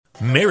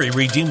Mary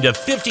redeemed a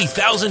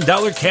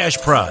 $50,000 cash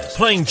prize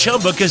playing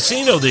Chumba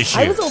Casino this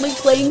year. I was only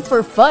playing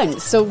for fun,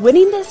 so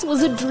winning this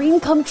was a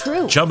dream come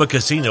true. Chumba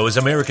Casino is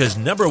America's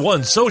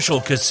 #1 social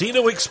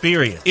casino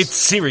experience. It's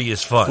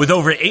serious fun. With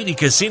over 80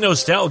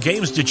 casino-style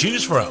games to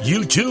choose from,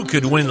 you too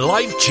could win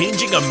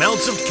life-changing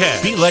amounts of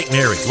cash. Be like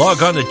Mary.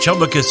 Log on to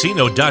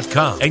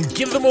ChumbaCasino.com and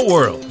give them a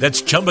whirl.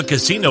 That's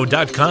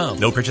ChumbaCasino.com.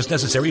 No purchase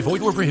necessary.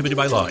 Void where prohibited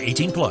by law.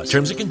 18 plus.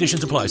 Terms and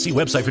conditions apply. See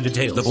website for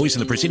details. The voice in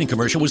the preceding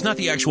commercial was not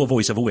the actual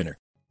voice of a winner.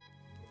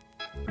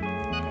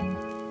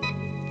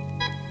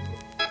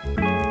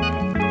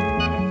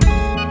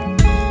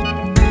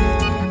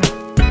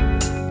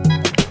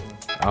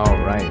 All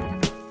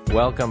right.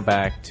 Welcome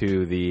back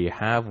to the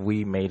Have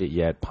We Made It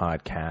Yet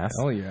podcast.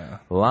 Oh, yeah.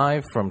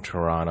 Live from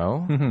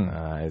Toronto.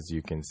 As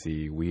you can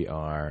see, we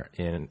are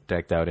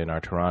decked out in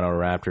our Toronto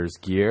Raptors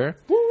gear.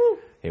 Woo!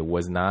 It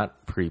was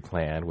not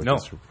pre-planned, which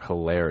is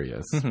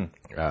hilarious.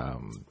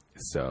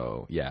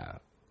 So, yeah.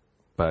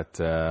 But,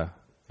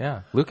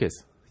 yeah. Lucas.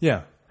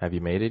 Yeah. Have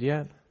you made it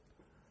yet?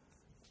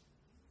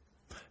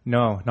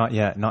 No, not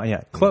yet. Not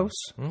yet. Close.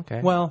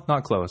 Okay. Well,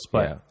 not close,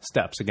 but Yeah.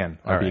 steps again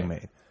are being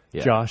made.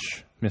 Yeah.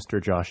 Josh,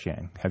 Mr. Josh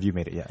Yang, have you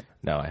made it yet?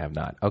 No, I have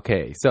not.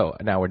 Okay, so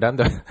now we're done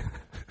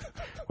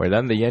we're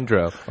done the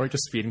intro. Or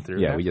just speeding through?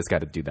 Yeah, we just got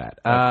to do that.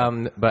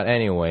 But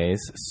anyways,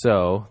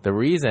 so the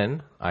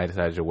reason I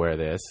decided to wear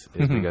this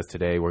is because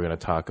today we're going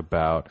to talk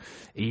about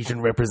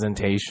Asian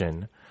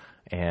representation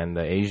and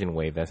the Asian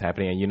wave that's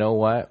happening. And you know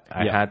what?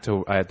 I had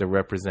to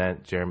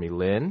represent Jeremy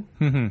Lin,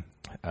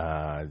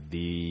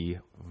 the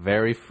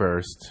very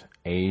first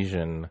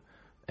Asian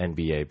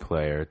NBA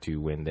player to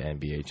win the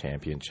NBA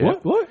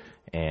championship. What?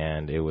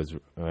 And it was,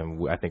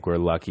 I think we're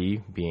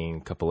lucky being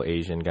a couple of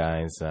Asian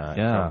guys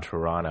from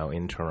Toronto,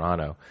 in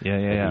Toronto.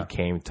 Yeah. He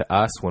came to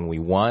us when we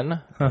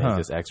won. And it's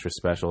just extra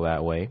special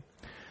that way.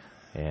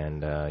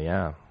 And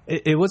yeah.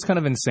 It was kind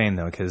of insane,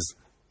 though, because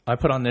I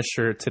put on this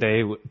shirt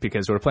today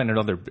because we're playing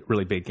another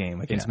really big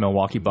game against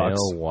Milwaukee Bucks.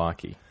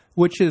 Milwaukee.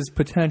 Which is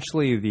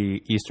potentially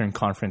the Eastern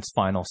Conference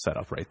final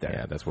setup right there.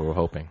 Yeah, that's what we're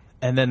hoping.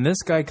 And then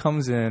this guy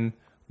comes in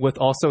with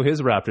also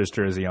his Raptors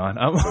jersey on.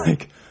 I'm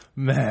like,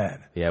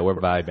 man. Yeah, we're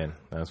vibing.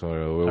 That's what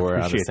we're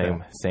on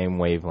the same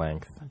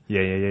wavelength.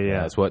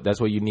 Yeah. That's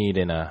what you need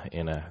in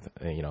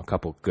a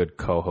couple good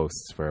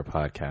co-hosts for a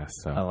podcast.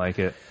 So I like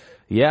it.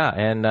 Yeah,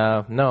 and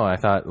no, I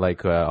thought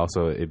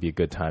also it'd be a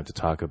good time to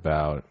talk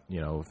about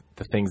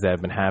the things that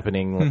have been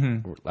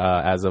happening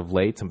as of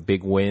late. Some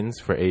big wins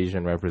for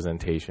Asian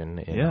representation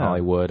in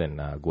Hollywood and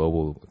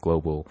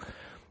global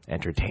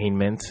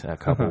entertainment. A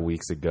couple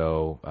weeks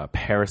ago,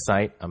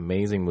 Parasite,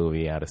 amazing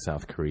movie out of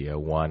South Korea,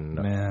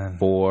 won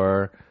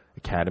 4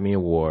 Academy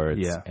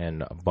Awards,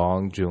 and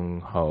Bong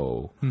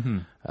Joon-ho,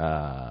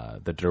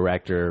 the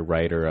director,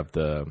 writer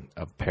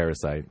of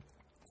Parasite,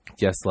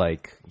 just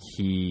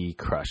he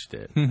crushed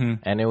it.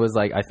 And it was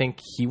I think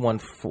he won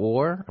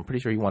 4. I'm pretty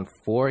sure he won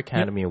 4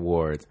 Academy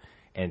Awards,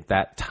 and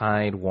that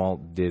tied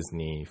Walt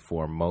Disney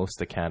for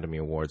most Academy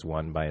Awards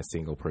won by a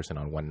single person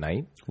on one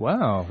night.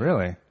 Wow,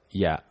 really?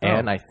 Yeah,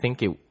 and I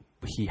think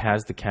he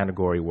has the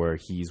category where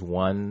he's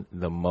won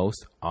the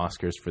most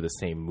Oscars for the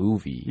same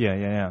movie.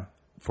 Yeah.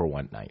 For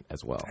one night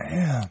as well.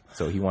 Damn.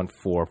 So he won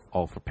 4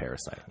 all for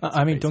Parasite.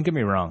 I mean, don't get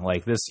me wrong.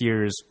 This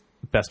year's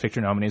Best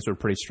Picture nominees were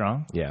pretty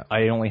strong. Yeah.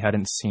 I only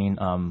hadn't seen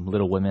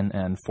Little Women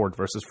and Ford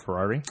versus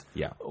Ferrari.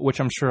 Yeah.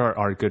 Which I'm sure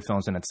are good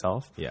films in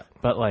itself. Yeah.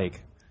 But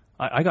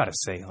I gotta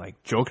say,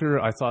 Joker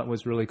I thought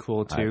was really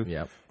cool too.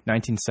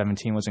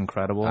 1917 was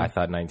incredible. I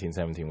thought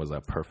 1917 was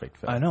a perfect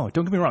film. I know.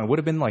 Don't get me wrong. It would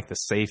have been the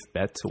safe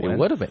bet to win. It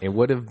would have been. It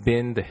would have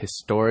been the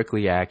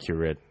historically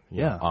accurate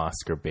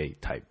Oscar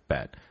bait type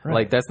bet.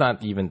 Right. That's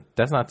not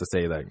to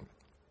say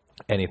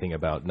anything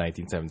about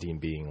 1917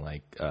 being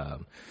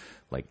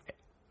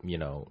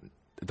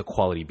the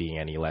quality being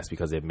any less,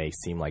 because it may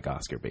seem like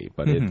Oscar bait,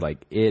 but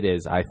it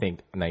is. I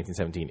think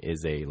 1917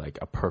 is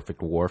a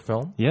perfect war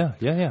film. Yeah.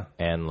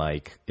 And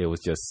it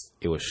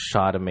was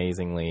shot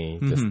amazingly.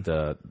 Just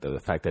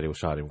the fact that it was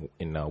shot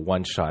in a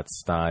one shot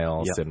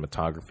style,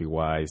 cinematography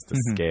wise, the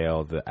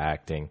scale, the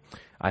acting.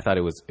 I thought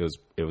it was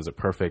a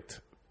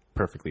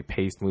perfectly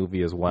paced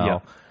movie as well. Yeah.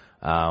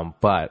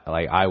 But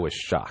I was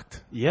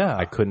shocked. Yeah.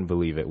 I couldn't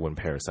believe it when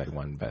Parasite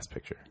won Best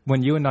Picture.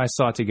 When you and I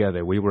saw it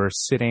together, we were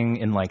sitting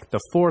in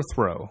the 4th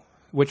row,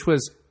 which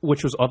was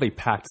of a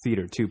packed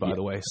theater too, by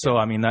the way. So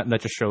I mean that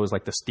just shows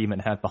the steam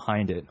it had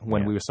behind it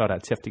when we saw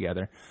that TIFF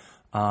together.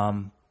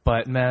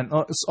 But man,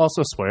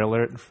 also spoiler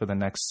alert for the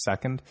next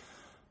second.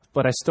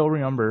 But I still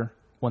remember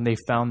when they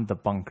found the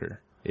bunker.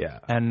 Yeah.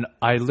 And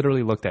I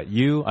literally looked at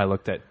you. I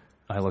looked at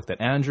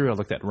Andrew. I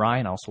looked at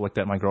Ryan. I also looked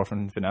at my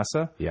girlfriend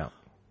Vanessa. Yeah.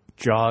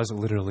 Jaws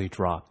literally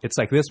dropped. It's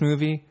this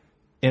movie,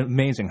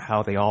 amazing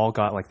how they all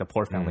got the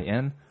poor family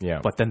in.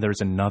 Yeah. But then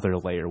there's another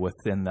layer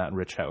within that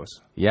rich house.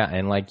 Yeah,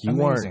 and you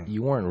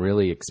weren't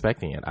really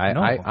expecting it.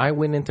 I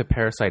went into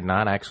Parasite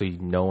not actually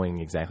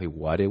knowing exactly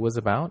what it was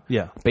about.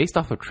 Yeah. Based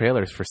off of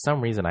trailers, for some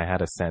reason I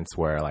had a sense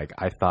where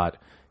I thought,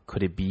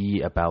 could it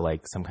be about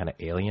some kind of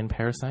alien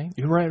parasite?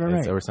 You're right.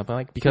 Or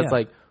something because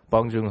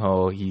Bong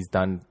Joon-ho, he's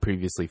done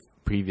previously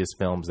previous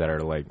films that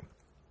are like,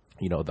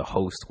 you know, The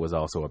Host was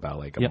also about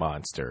like a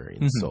monster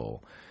in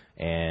Seoul,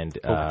 and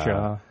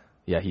Okja.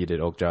 Yeah, he did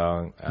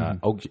Okja,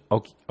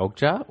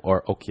 Okja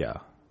or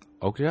Okja,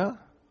 Okja.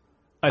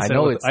 I said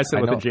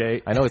with a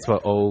J. I know it's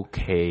about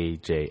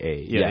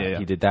OKJA. Yeah.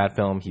 He did that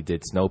film. He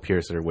did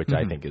Snowpiercer, which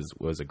I think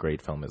was a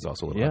great film. It's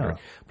also a little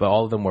underrated. But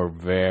all of them were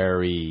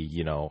very,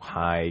 you know,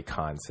 high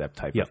concept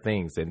type of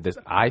things. And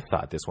I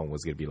thought this one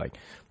was going to be like,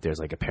 there's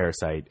like a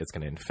parasite. It's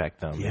going to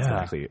infect them. It's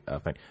actually a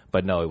thing.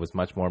 But no, it was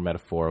much more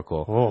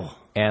metaphorical. Oh.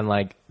 And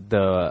like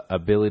the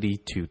ability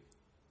to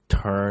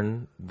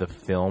turn the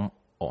film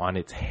on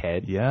its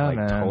head, like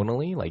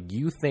tonally, like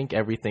you think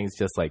everything's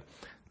just like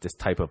this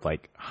type of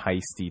like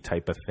heisty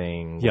type of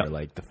thing where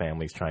like the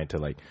family's trying to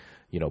like,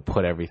 you know,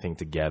 put everything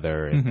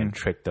together and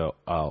trick the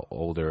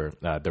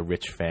the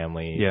rich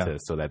family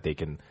so that they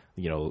can,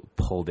 you know,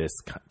 pull this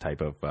type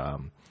of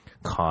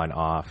con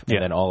off.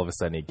 And then all of a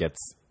sudden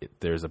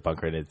there's a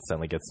bunker and it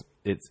suddenly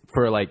it's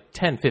for like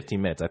 10, 15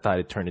 minutes. I thought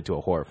it turned into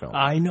a horror film.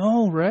 I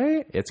know,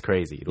 right? It's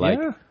crazy. Like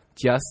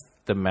just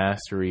the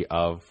mastery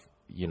of,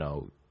 you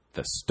know,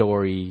 the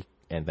story,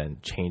 and then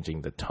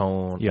changing the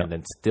tone, and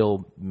then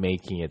still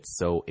making it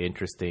so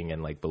interesting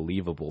and like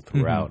believable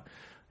throughout.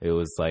 It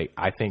was like,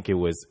 I think I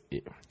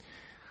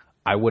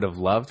would have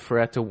loved for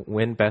it to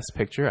win Best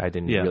Picture. I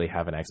didn't really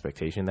have an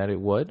expectation that it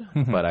would,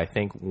 but I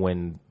think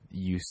when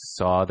you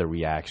saw the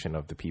reaction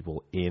of the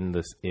people in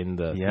the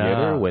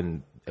theater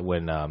when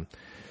what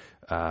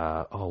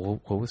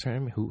was her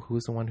name? Who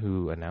was the one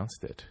who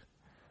announced it?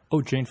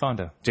 Oh, Jane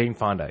Fonda. Jane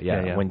Fonda,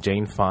 yeah. When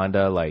Jane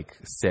Fonda like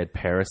said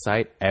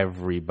Parasite,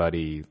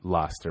 everybody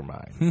lost their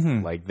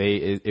mind. Like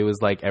it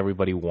was like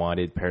everybody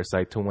wanted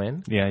Parasite to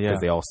win. Because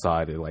they all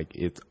saw it like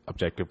it's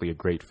objectively a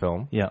great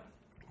film. Yeah.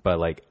 But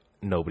like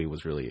nobody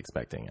was really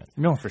expecting it.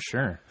 No, for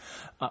sure.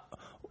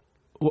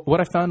 What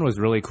I found was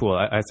really cool.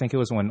 I think it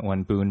was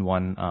when Boone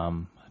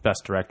won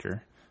Best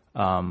Director.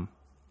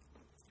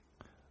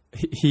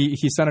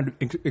 He sounded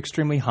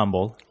extremely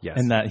humble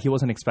in that he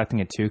wasn't expecting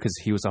it too, because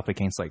he was up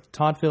against like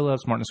Todd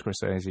Phillips, Martin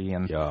Scorsese,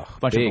 and a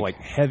bunch of like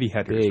heavy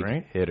hitters,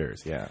 right?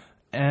 Hitters, yeah.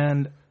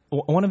 And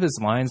one of his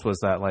lines was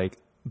that like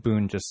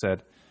Boone just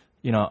said,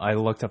 you know, I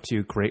looked up to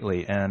you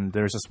greatly. And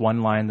there's this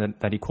one line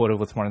that he quoted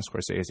with Martin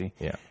Scorsese.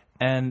 Yeah.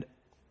 And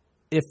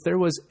if there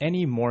was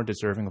any more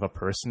deserving of a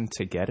person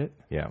to get it,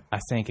 I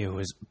think it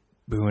was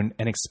Boone,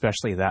 and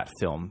especially that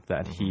film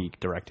that he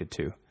directed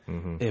too.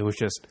 It was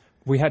just,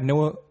 we had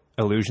no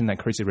illusion that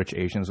Crazy Rich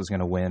Asians was going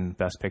to win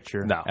Best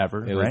Picture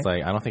ever. It was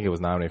like, I don't think it was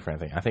nominated for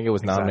anything. I think it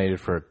was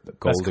nominated for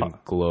Golden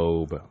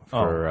Globe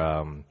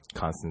for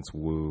Constance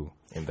Wu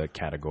in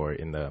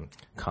the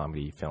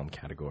comedy film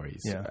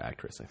categories,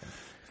 actress, I think.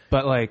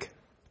 But like,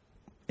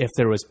 if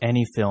there was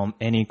any film,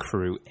 any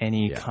crew,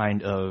 any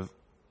kind of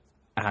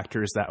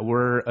actors that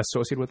were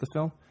associated with the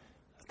film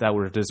that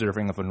were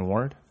deserving of an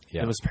award,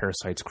 it was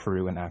Parasite's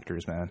crew and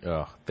actors, man.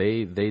 Oh,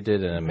 they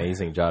did an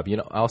amazing job. You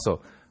know,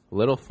 also,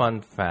 little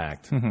fun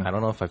fact. I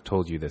don't know if I've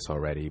told you this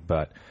already,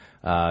 but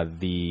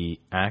the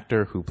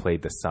actor who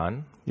played the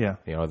son, you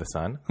know, the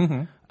son,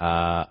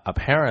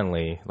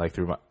 apparently, like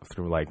through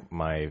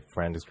my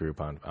friends group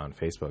on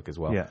Facebook as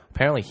well.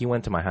 Apparently, he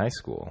went to my high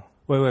school.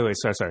 Wait.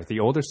 Sorry. The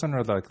older son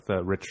or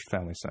the rich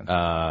family son?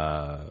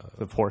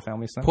 The poor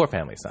family son? Poor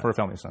family son. Poor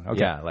family son.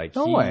 Okay. Yeah, like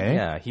no way.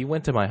 Yeah, he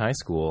went to my high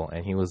school,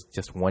 and he was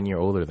just 1 year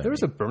older than me. There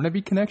was a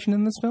Burnaby connection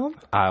in this film?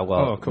 My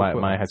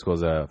high school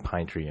is a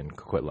Pine Tree in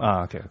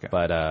Coquitlam. Okay.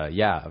 But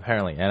yeah,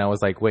 apparently. And I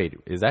was like, wait,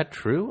 is that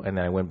true? And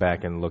then I went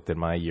back and looked at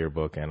my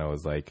yearbook, and I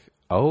was like,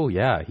 oh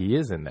yeah, he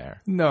is in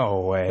there. No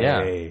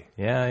way.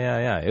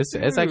 Yeah.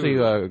 It's actually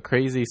a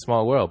crazy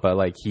small world. But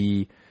like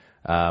he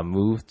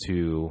moved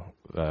to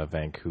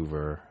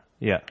Vancouver.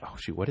 Yeah. Oh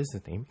shoot, what is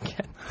his name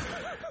again?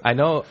 I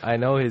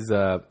know his.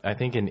 I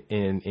think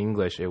in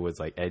English it was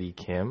like Eddie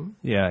Kim.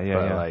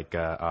 Yeah. Like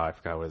I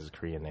forgot what his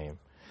Korean name.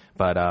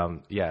 But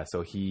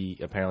so he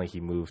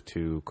moved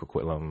to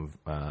Coquitlam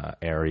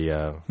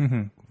area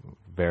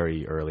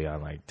very early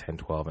on, like 10,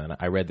 12. And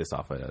I read this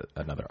off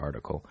another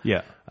article.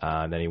 Yeah.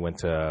 And then he went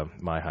to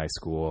my high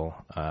school.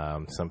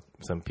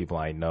 Some people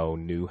I know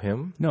knew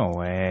him. No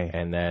way.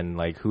 And then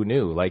like who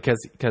knew? Like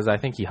because I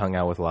think he hung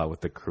out with a lot with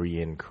the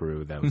Korean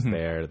crew that was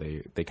there.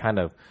 They kind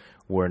of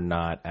were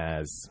not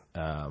as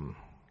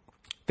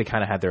they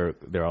kind of had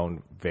their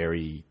own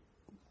very,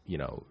 you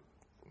know,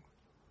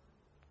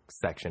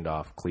 sectioned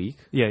off clique.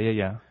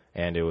 Yeah.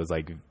 And it was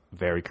like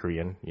very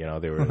Korean. You know,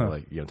 they were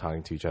like, you know,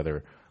 talking to each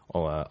other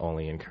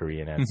only in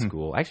Korean at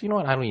school. Actually, you know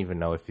what? I don't even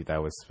know if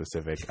that was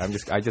specific.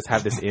 I just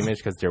have this image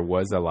because there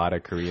was a lot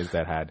of Koreans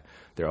that had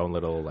their own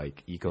little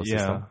like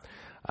ecosystem.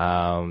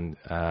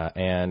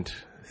 And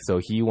so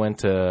he went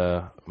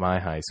to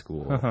my high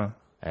school,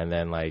 and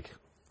then like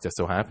just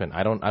so happened,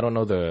 I don't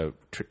know the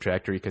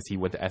trajectory because he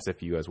went to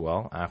SFU as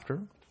well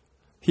after.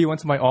 He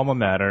went to my alma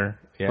mater.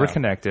 Yeah. We're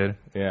connected.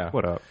 Yeah.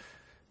 What up?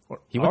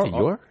 He went to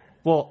your?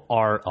 Well,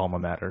 our alma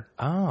mater.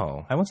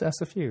 Oh. I went to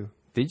SFU.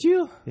 Did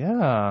you?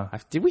 Yeah.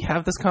 Did we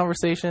have this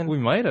conversation? We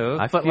might have.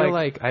 I feel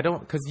like I don't,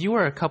 because you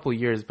were a couple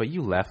years, but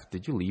you left.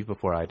 Did you leave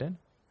before I did?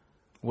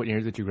 What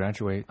year did you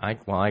graduate? I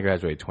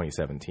graduated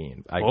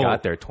 2017. I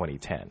got there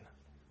 2010.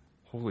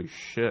 Holy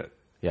shit.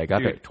 Yeah, I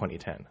got there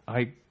 2010.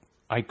 I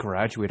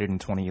graduated in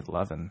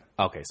 2011.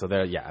 Okay, so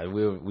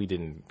we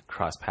didn't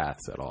cross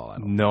paths at all.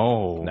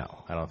 No,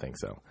 I don't think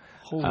so.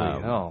 Holy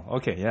hell.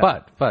 Okay,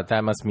 yeah. But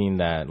that must mean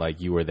that like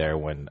you were there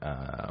when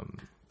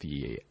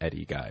the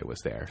Eddie guy was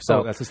there.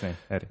 So that's his name,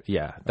 Eddie.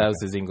 Yeah, that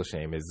was his English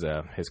name.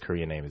 His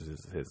Korean name is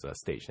his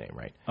stage name,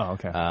 right? Oh,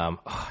 okay.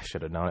 I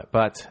should have known it.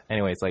 But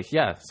anyways, like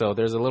so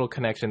there's a little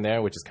connection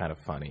there, which is kind of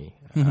funny.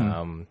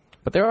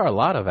 But there are a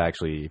lot of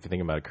actually, if you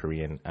think about it,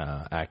 Korean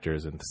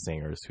actors and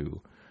singers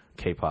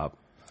K-pop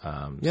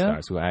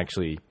stars who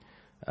actually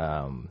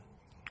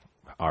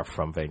are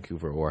from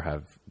Vancouver or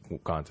have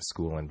gone to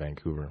school in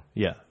Vancouver.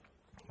 Yeah,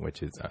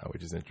 which is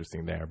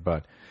interesting there.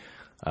 But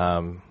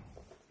Parasite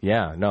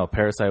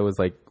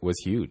was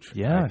huge.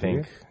 Yeah,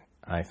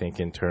 I think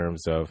in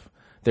terms of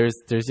there's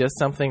just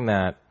something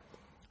that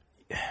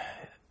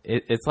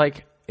it's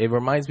like it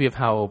reminds me of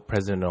how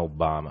President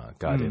Obama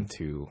got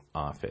into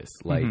office.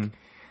 Like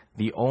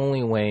the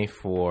only way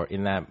for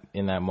in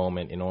that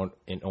moment in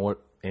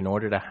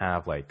order to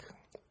have like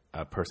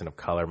a person of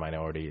color,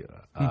 minority,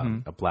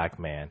 a black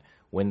man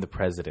win the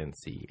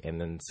presidency and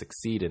then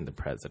succeed in the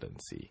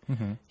presidency,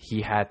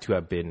 he had to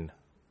have been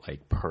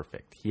like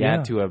perfect. He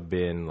had to have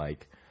been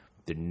like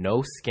there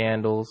no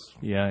scandals.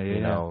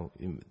 You know,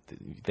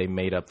 they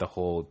made up the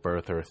whole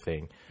birther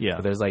thing. Yeah,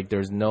 but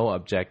there's no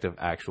objective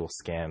actual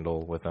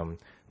scandal with him.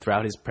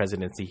 Throughout his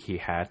presidency, he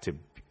had to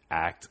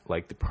act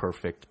like the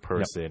perfect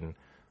person. Yep.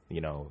 You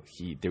know,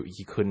 he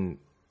couldn't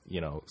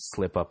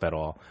slip up at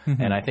all.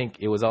 And I think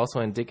it was also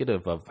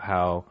indicative of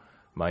how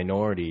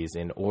minorities,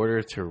 in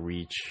order to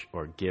reach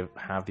or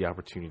have the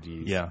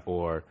opportunities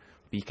or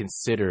be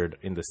considered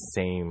in the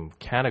same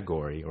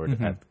category or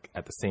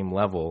at the same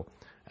level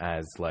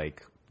as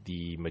like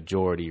the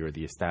majority or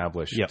the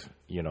established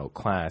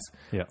class,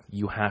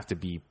 you have to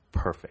be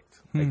perfect.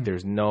 Like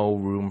there's no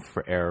room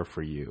for error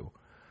for you.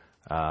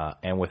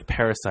 And with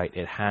Parasite,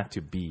 it had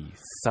to be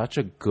such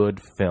a good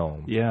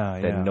film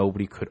that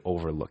nobody could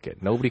overlook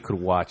it. Nobody could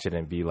watch it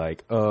and be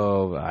like,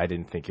 oh, I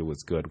didn't think it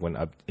was good, when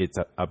it's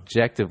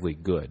objectively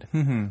good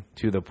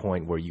to the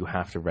point where you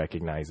have to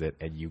recognize it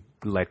and you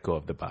let go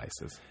of the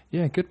biases.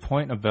 Yeah, good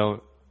point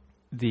about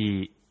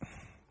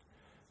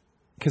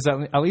because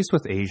at least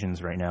with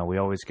Asians right now, we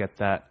always get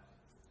that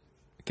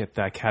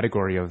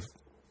category of,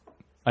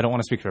 I don't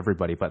want to speak for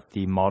everybody, but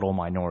the model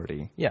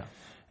minority. Yeah.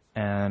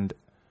 And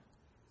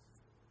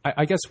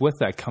I guess with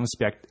that comes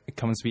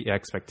the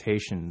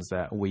expectations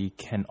that we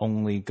can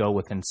only go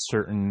within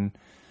certain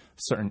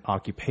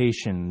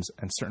occupations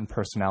and certain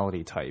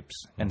personality types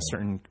and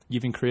certain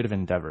even creative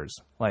endeavors.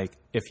 Like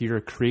if you're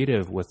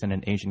creative within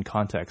an Asian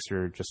context,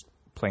 you're just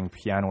playing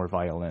piano or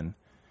violin,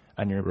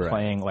 and you're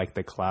playing like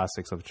the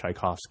classics of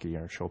Tchaikovsky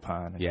or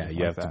Chopin. Yeah,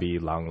 you have to be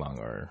Lang Lang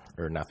or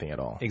nothing at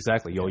all.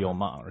 Exactly, Yo Yo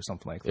Ma or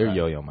something like that. Or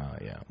Yo Yo Ma,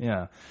 yeah.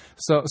 Yeah.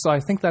 So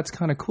I think that's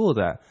kind of cool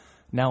that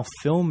now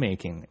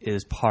filmmaking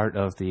is part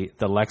of the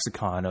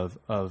lexicon of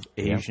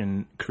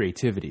Asian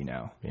creativity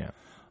now. Yeah.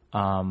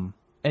 And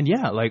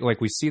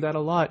like we see that a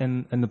lot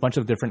in a bunch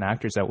of different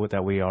actors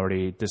that we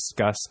already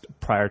discussed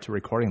prior to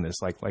recording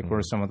this. Like what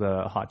are some of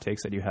the hot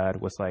takes that you had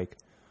with like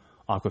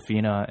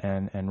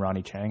Awkwafina and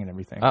Ronnie Chang and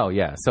everything? Oh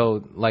yeah.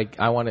 So like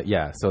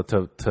so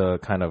to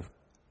kind of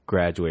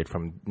graduate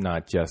from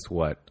not just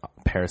what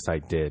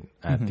Parasite did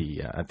at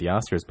the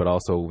Oscars, but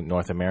also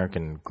North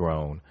American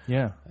grown,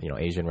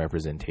 Asian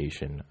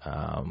representation.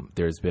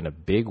 There's been a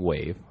big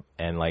wave,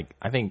 and like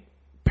I think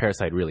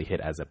Parasite really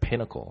hit as a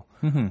pinnacle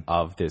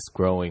of this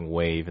growing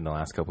wave in the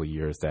last couple of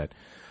years that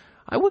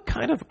I would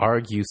kind of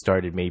argue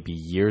started maybe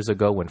years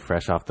ago when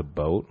Fresh Off the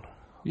Boat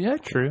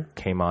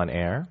came on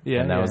air.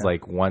 Yeah, and that was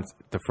like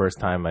the first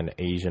time an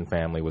Asian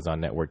family was on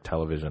network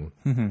television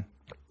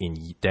in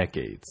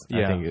decades.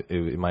 I think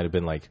it might have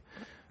been like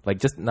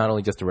just not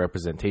only just the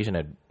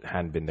representation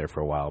hadn't been there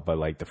for a while, but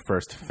like the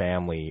first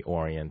family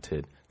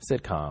oriented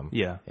sitcom.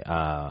 Yeah.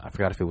 I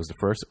forgot if it was the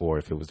first or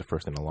if it was the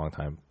first in a long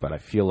time, but I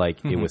feel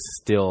like it was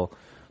still,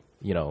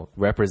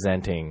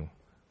 representing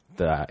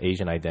the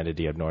Asian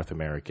identity of North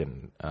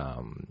American,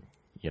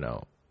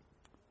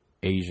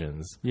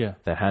 Asians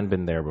that hadn't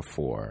been there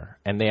before.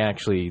 And they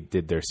actually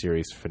did their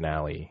series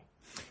finale,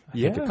 I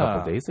think a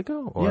couple of days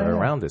ago or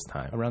around this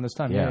time. Around this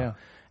time, yeah.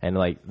 And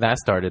like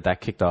that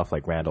kicked off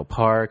like Randall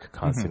Park,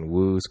 Constance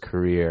Wu's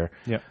career.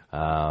 Yeah.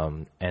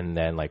 And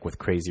then like with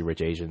Crazy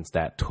Rich Asians,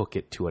 that took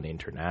it to an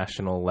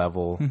international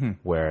level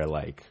where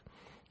like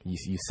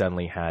you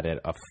suddenly had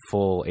a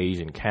full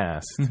Asian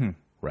cast,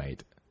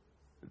 right?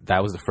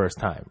 That was the first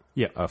time.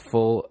 Yeah. A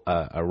full,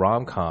 a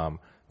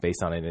rom-com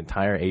based on an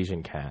entire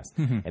Asian cast.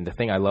 And the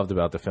thing I loved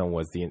about the film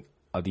was the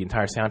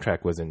entire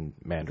soundtrack was in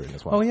Mandarin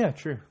as well. Oh yeah,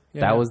 true.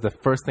 Yeah, that was the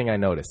first thing I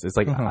noticed. It's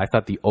like I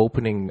thought the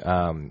opening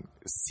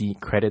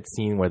credit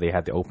scene where they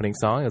had the opening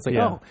song, it's like,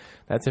 oh,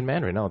 that's in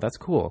Mandarin. Oh, that's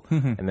cool.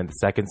 And then the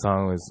second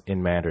song was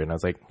in Mandarin. I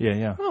was like,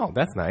 oh,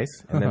 that's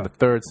nice. And then the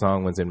third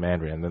song was in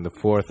Mandarin. And then the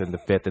fourth and the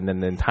fifth. And then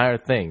the entire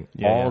thing,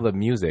 all the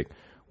music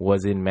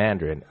was in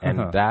Mandarin.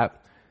 And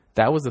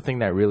that was the thing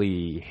that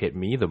really hit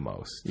me the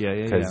most. Yeah.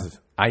 Because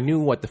I knew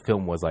what the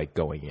film was like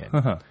going in,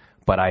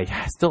 but I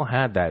still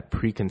had that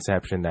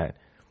preconception that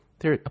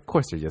of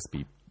course, there'd just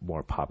be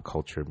more pop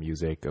culture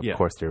music. Of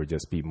course, there would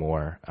just be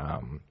more,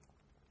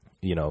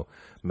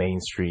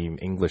 mainstream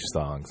English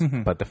songs.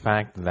 But the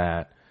fact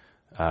that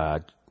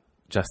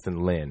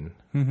Justin Lin,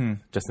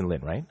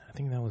 right? I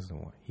think that was the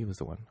one. He was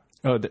the one.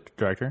 Oh, the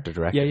director? The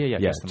director.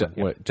 Yeah.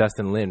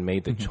 Justin Lin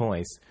made the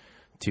choice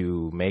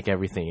to make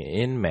everything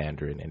in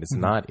Mandarin, and it's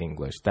not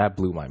English. That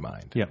blew my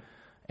mind. Yeah.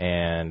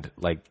 And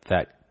like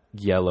that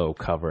yellow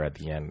cover at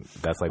the end,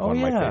 that's like one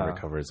of my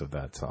favorite covers of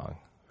that song.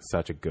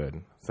 Such a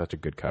good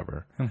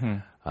cover.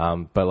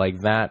 But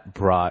like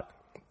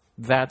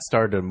that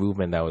started a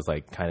movement that was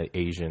like kind of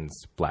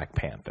Asians Black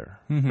Panther,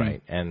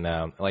 right? And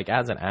like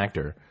as an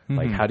actor,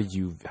 like how did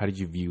you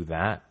view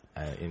that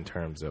in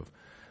terms of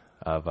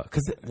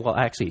because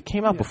actually it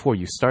came out before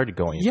you started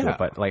going into it,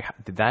 but like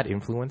did that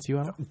influence you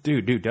out?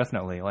 Dude,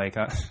 definitely. Like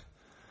I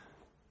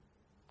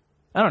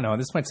don't know.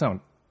 This might sound,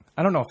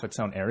 I don't know if it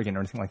sounds arrogant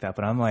or anything like that,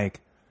 but I'm like,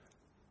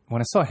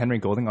 when I saw Henry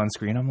Golding on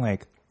screen, I'm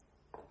like,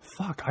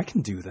 fuck, I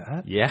can do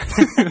that. Yeah.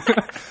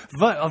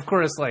 But of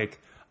course, like,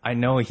 I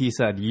know he's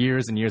had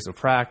years and years of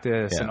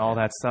practice and all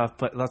that stuff,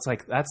 but that's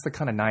the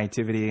kind of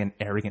naivety and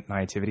arrogant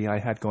naivety I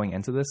had going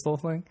into this whole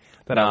thing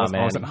that I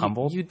wasn't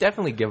humbled. You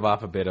definitely give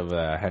off a bit of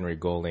a Henry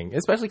Golding,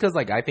 especially because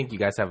like I think you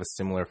guys have a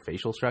similar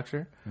facial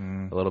structure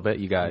a little bit.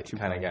 You got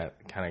kind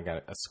of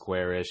got a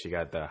squarish. You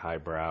got the high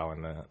brow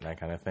and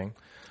that kind of thing.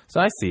 So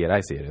I see it.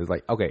 It's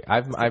like okay,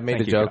 I've made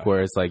a joke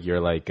where it's like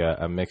you're like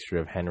a mixture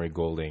of Henry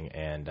Golding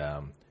and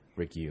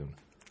Rick Yoon.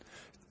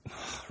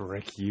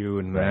 Rick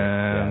Yoon,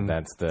 man. Yeah,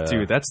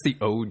 that's the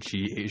OG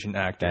Asian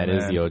actor. That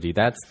is the OG.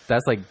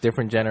 That's like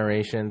different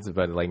generations,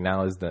 but like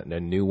now is the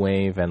new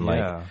wave and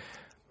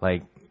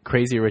like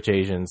Crazy Rich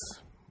Asians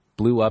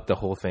blew up the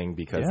whole thing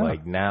because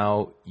like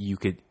now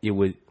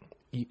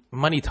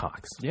money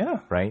talks. Yeah.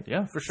 Right?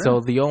 Yeah, for sure. So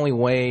the only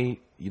way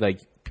like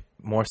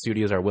more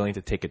studios are willing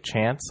to take a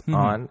chance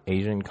on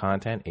Asian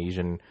content,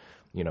 Asian,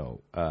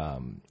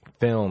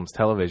 films,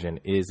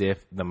 television is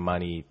if the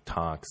money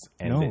talks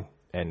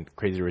and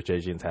Crazy Rich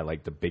Asians had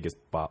like the biggest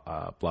box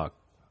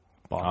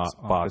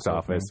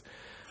office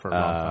for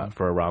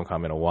a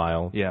rom-com in a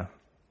while. Yeah.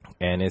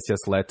 And it's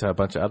just led to a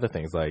bunch of other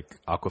things like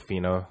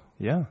Awkwafina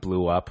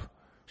blew up.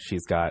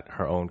 She's got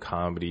her own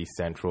Comedy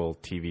Central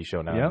TV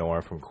show now,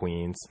 Nora from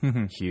Queens.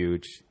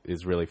 Huge,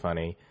 is really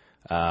funny.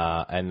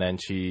 And then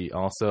she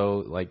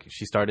also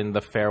she started in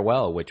The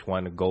Farewell, which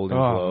won a Golden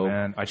Globe.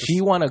 Man.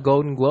 She won a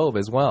Golden Globe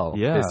as well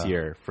this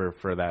year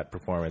for that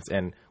performance.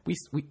 And we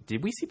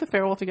did we see The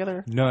Farewell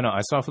together? No,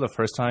 I saw it for the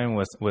first time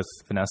with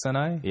Vanessa and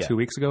I 2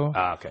 weeks ago.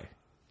 Okay,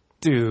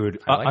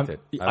 dude, I liked it.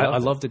 I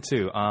loved it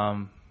too.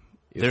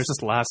 There's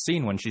this last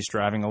scene when she's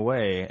driving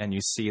away, and you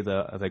see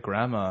the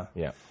grandma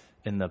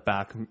in the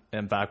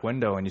back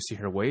window, and you see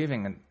her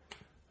waving and.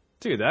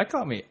 Dude, that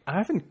got me. I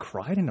haven't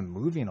cried in a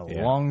movie in a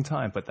long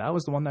time, but that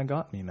was the one that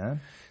got me, man.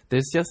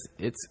 There's this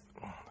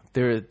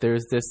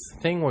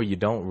thing where you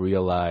don't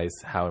realize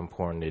how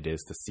important it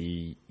is to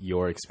see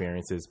your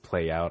experiences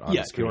play out on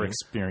the screen. Your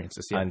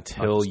experiences,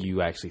 until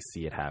you actually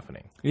see it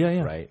happening.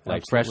 Yeah. Right?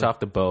 Like fresh off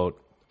the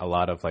boat, a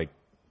lot of like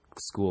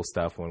school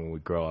stuff when we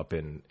grow up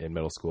in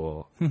middle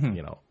school,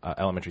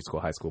 elementary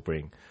school, high school,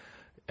 bring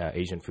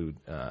Asian food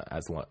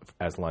as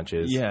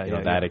lunches.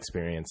 That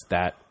experience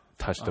that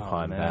touched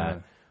upon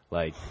that.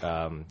 Like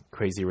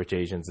Crazy Rich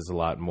Asians is a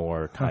lot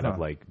more kind of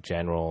like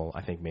general, I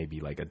think maybe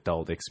like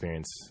adult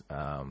experience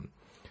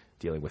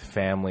dealing with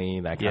family,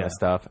 that kind of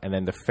stuff. And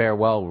then The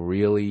Farewell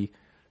really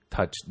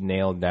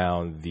nailed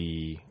down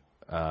the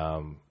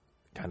kind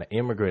of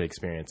immigrant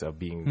experience of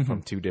being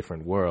from two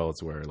different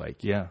worlds where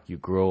like you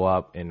grow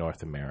up in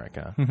North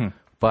America,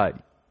 but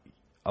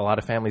a lot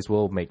of families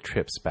will make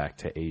trips back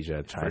to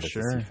Asia trying to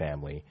see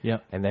family. Yeah.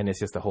 And then it's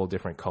just a whole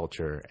different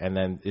culture. And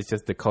then it's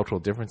just the cultural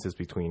differences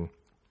between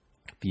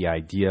the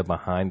idea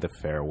behind The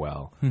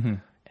Farewell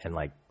and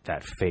like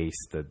that face,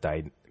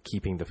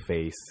 keeping the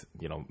face,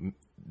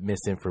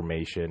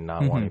 misinformation,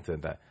 not wanting to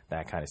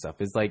that kind of stuff.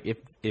 It's like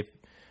if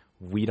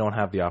we don't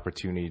have the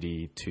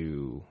opportunity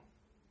to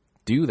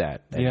do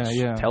that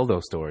and tell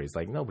those stories,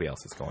 like nobody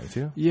else is going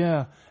to.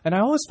 Yeah. And I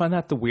always find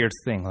that the weird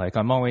thing. Like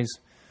I'm always,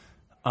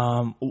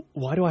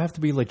 why do I have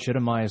to be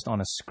legitimized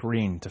on a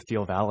screen to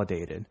feel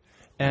validated?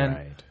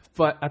 And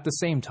but at the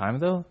same time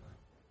though,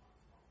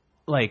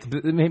 like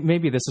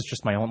maybe this is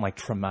just my own like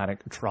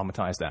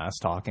traumatized ass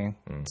talking.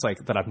 It's like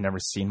that I've never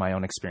seen my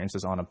own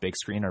experiences on a big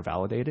screen or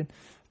validated,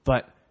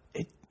 but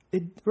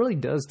it really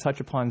does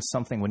touch upon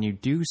something when you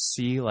do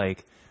see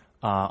like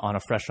on a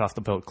Fresh Off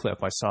the Boat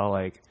clip. I saw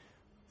like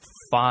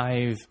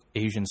 5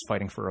 Asians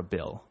fighting for a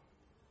bill.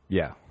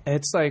 Yeah,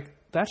 it's like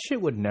that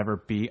shit would never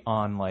be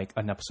on like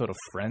an episode of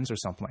Friends or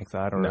something like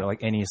that, or like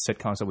any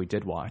sitcoms that we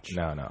did watch.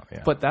 No.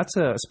 Yeah. But that's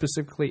a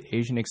specifically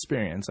Asian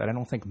experience that I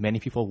don't think many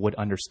people would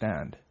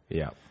understand.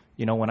 Yeah.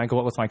 When I go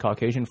out with my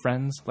Caucasian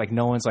friends, like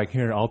no one's like,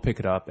 here, I'll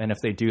pick it up. And if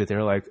they do,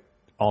 they're like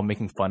all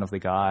making fun of the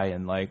guy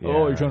and like,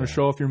 you're trying to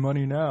show off your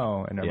money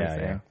now and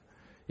everything.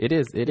 It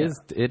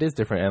is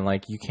different, and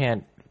like you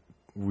can't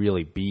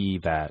really be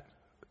that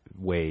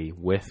way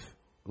with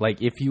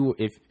like if you're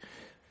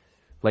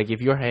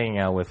hanging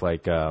out with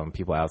like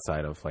people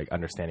outside of like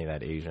understanding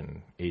that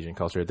Asian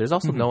culture, there's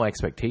also no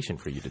expectation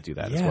for you to do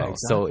that as well. Exactly.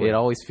 So it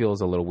always feels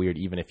a little weird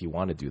even if you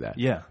want to do that.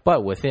 Yeah.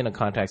 But within a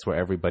context where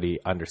everybody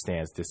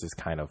understands this is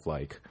kind of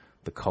like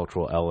the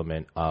cultural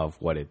element of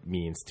what it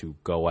means to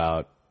go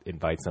out,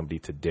 invite somebody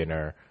to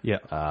dinner. Yeah.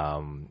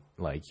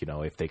 Like, you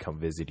know, if they come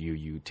visit you,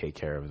 you take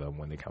care of them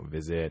when they come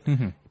visit,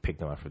 pick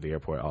them up from the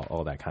airport,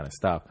 all that kind of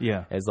stuff.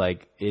 Yeah. It's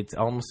like, it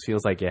almost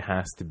feels like it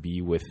has to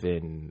be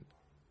within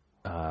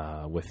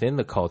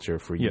the culture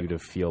for you to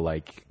feel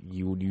like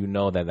you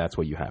know that that's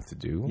what you have to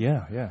do.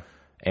 Yeah. Yeah.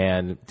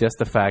 And just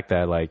the fact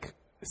that like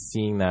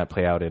seeing that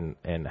play out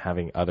and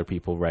having other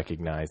people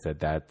recognize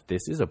that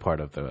this is a part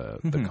of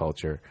the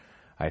culture,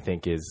 I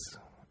think is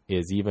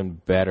even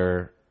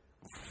better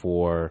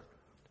for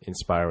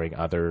inspiring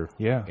other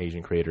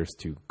Asian creators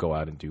to go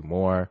out and do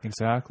more.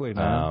 Exactly.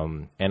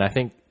 Man. And I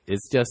think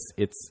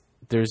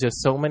there's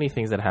just so many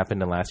things that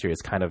happened in last year.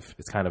 It's kind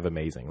of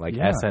amazing. Like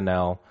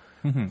SNL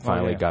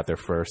finally got their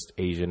first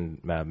Asian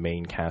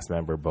main cast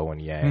member,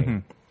 Bowen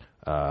Yang,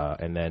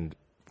 and then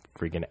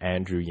freaking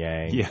Andrew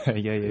Yang.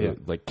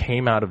 Like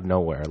came out of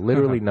nowhere,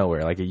 literally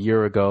nowhere. Like a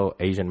year ago,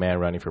 Asian man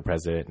running for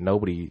president.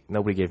 Nobody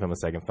gave him a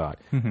second thought.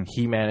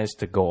 He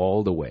managed to go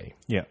all the way.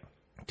 Yeah.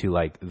 To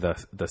like the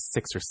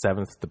 6th or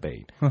 7th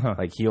debate.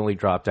 Like he only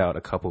dropped out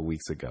a couple of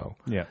weeks ago.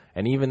 Yeah.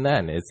 And even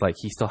then it's like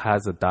he still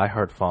has a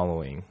diehard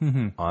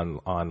following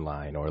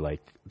online, or like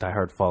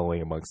diehard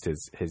following amongst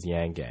his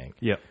Yang gang.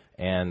 Yeah.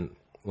 And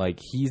like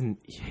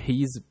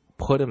he's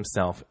put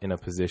himself in a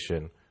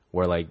position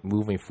where like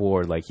moving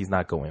forward, like he's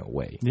not going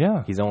away.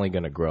 Yeah. He's only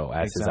going to grow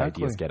as his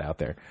ideas get out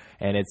there.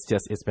 And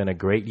it's been a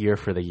great year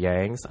for the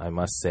Yangs, I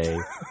must say.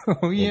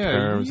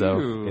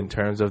 In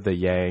terms of the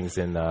Yangs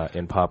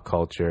in pop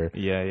culture.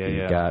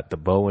 You got the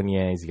Bowen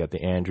Yangs, you got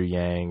the Andrew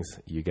Yangs,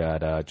 you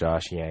got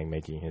Josh Yang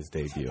making his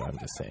debut, I'm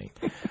just saying.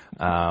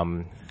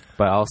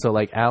 But also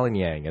like Alan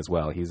Yang as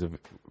well. He's a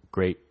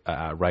great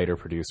writer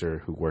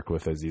producer who worked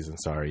with Aziz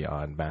Ansari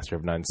on Master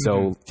of None.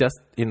 So just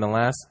in the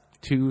last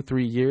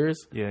 2-3 years,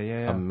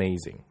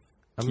 amazing.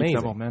 Keep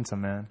that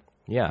momentum, man.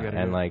 Yeah,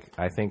 and like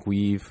I think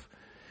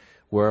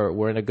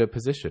we're in a good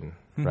position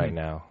right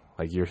now.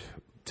 Like you're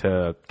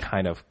to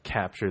kind of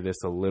capture this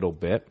a little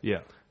bit. Yeah,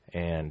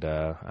 and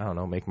I don't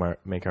know,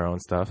 make our own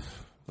stuff.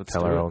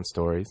 Tell our own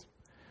stories.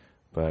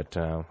 But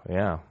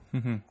yeah,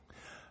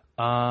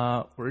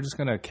 we're just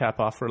gonna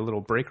cap off for a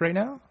little break right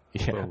now.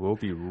 Yeah, so we'll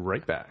be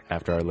right back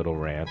after our little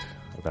rant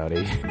about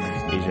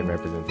Asian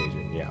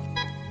representation. Yeah.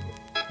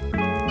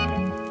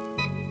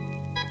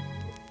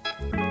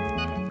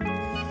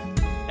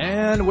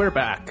 And we're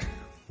back.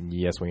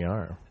 Yes, we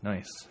are.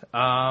 Nice.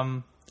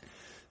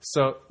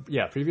 So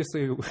yeah,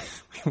 previously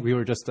we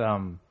were just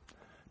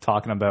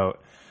talking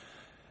about,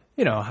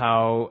 you know,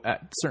 how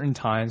at certain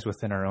times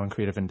within our own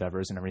creative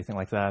endeavors and everything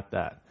like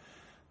that,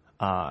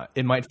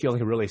 it might feel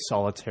like a really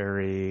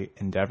solitary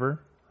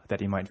endeavor,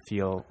 that you might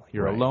feel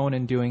you're alone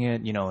in doing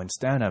it. You know, in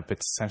stand-up,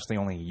 it's essentially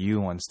only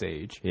you on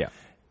stage. Yeah.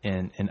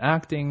 In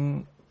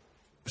acting,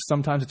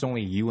 sometimes it's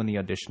only you in the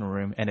audition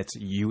room, and it's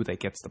you that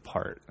gets the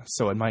part.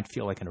 So it might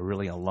feel like a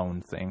really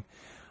alone thing.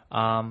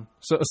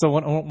 So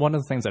one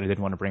of the things that I did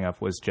want to bring up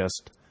was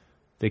just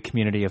the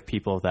community of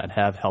people that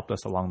have helped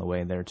us along the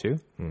way there too.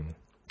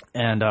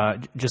 And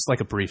just like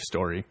a brief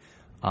story,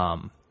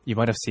 you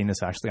might have seen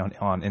this actually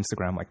on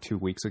Instagram like 2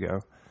 weeks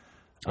ago.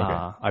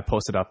 I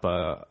posted up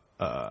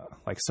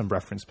like some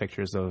reference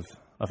pictures of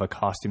a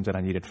costume that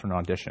I needed for an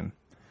audition.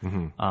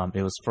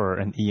 It was for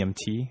an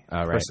EMT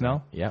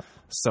personnel. Yep.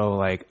 So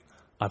like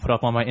I put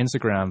up on my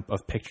Instagram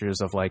of pictures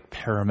of like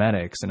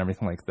paramedics and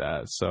everything like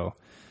that. So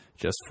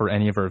just for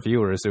any of our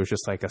viewers, it was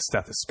just like a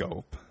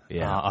stethoscope,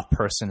 a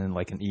person in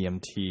like an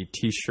EMT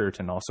t-shirt,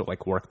 and also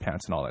like work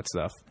pants and all that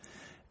stuff.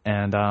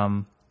 And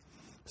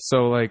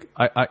so like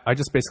I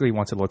just basically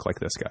want to look like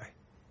this guy.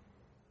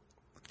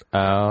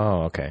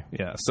 Oh, okay.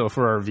 Yeah. So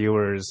for our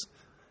viewers,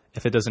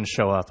 if it doesn't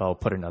show up, I'll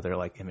put another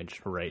like image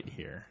right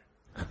here.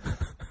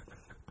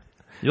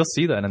 You'll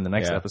see that in the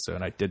next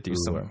episode. I did do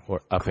some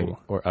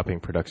upping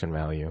production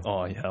value.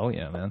 Oh, hell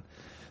yeah, man.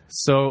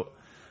 So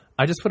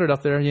I just put it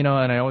up there, you know,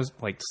 and I always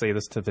like say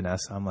this to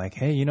Vanessa. I'm like,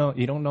 hey, you know,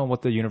 you don't know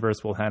what the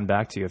universe will hand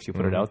back to you if you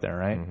put it out there,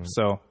 right?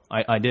 So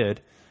I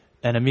did.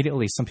 And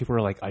immediately some people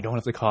were like, I don't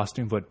have the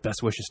costume, but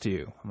best wishes to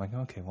you. I'm like,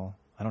 okay, well,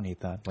 I don't need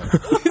that. But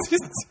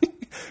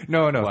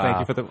no, thank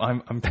you for the.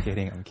 I'm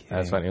kidding.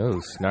 That's funny.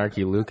 Ooh,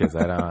 snarky Lucas.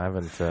 I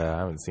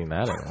haven't seen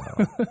that in a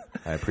while.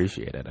 I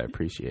appreciate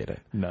it.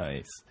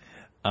 Nice.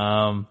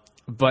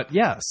 But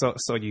yeah, so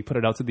you put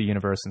it out to the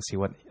universe and see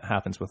what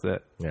happens with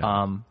it.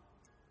 Yeah.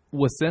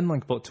 Within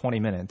like about 20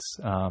 minutes,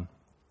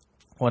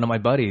 one of my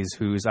buddies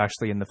who's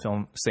actually in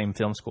the same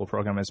film school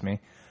program as me,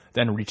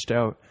 then reached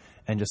out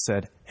and just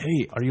said,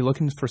 hey, are you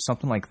looking for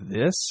something like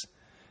this?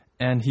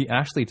 And he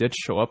actually did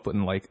show up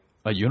in like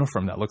a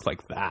uniform that looked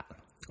like that.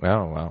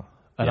 Oh, wow.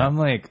 And I'm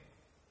like,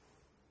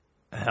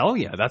 hell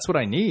yeah, that's what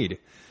I need.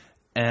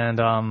 And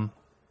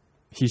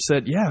he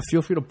said, yeah,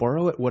 feel free to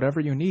borrow it, whatever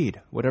you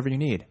need.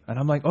 And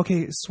I'm like,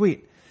 okay,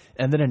 sweet.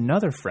 And then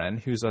another friend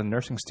who's a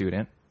nursing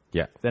student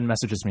then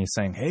messages me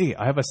saying, hey,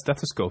 I have a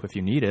stethoscope if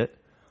you need it.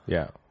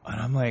 Yeah. And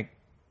I'm like,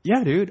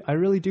 yeah, dude, I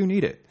really do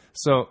need it.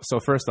 So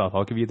first off,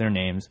 I'll give you their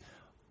names.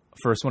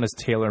 First one is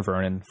Taylor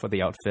Vernon for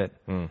the outfit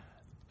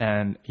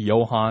and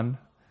Johan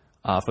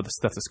for the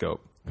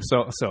stethoscope.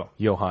 So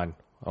Johan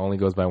only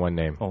goes by one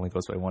name. Only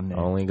goes by one name.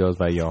 Only goes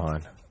by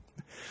Johan.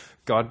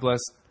 God bless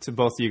to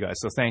both of you guys.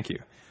 So thank you.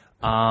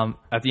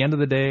 At the end of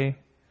the day,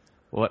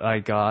 what I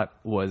got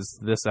was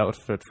this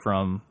outfit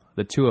from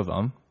the two of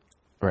them.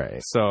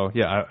 Right. So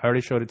yeah, I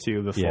already showed it to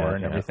you before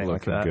and everything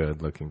like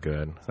that. Looking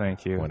good.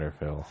 Thank you. Wonder if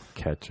he'll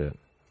catch it.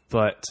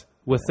 But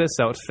with this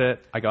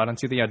outfit, I got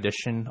into the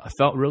audition. I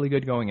felt really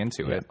good going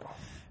into it.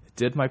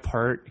 Did my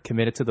part,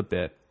 committed to the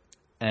bit.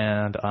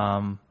 And,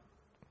 of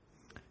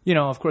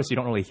course you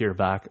don't really hear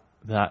back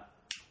that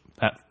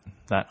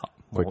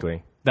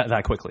quickly.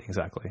 That quickly,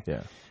 exactly.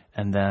 Yeah.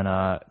 And then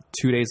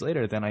 2 days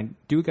later, then I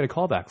do get a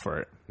callback for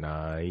it.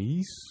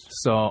 Nice.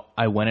 So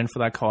I went in for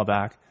that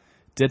callback,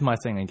 did my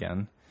thing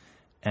again,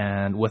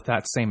 and with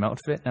that same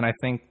outfit. And I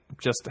think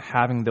just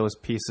having those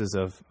pieces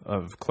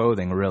of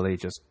clothing really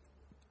just,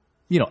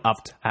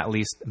 upped, at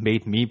least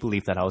made me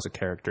believe that I was a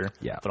character.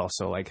 Yeah. But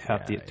also like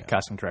have the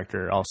casting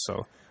director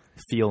also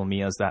feel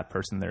me as that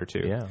person there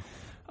too. Yeah.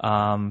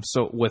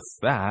 So with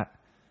that,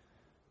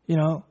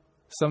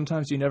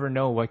 sometimes you never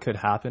know what could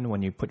happen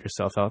when you put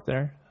yourself out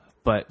there,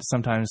 but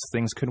sometimes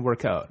things could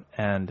work out.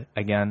 And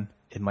again,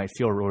 it might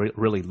feel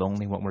really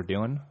lonely what we're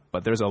doing,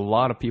 but there's a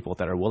lot of people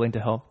that are willing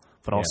to help,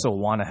 but also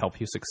want to help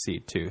you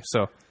succeed too.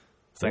 So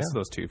thanks to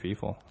those two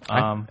people.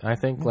 I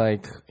think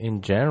like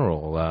in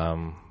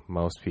general,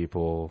 most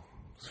people,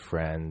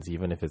 friends,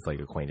 even if it's like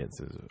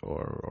acquaintances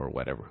or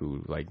whatever,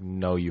 who like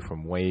know you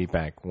from way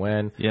back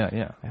when.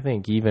 Yeah. I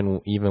think even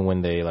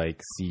when they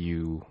like see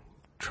you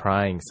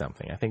trying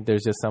something, I think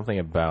there's just something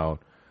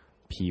about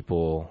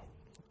people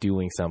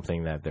doing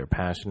something that they're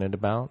passionate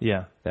about.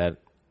 Yeah. That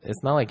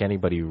it's not like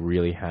anybody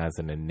really has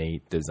an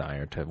innate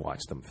desire to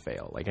watch them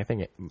fail. Like I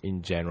think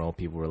in general,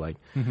 people were like,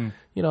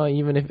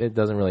 even if it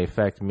doesn't really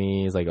affect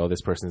me, it's like, oh,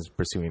 this person's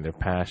pursuing their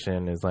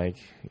passion. It's like,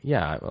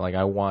 yeah, like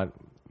I want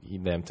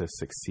them to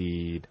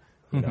succeed.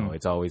 You know,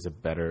 it's always a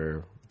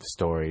better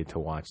story to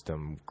watch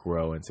them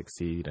grow and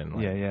succeed. And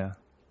like,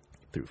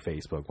 through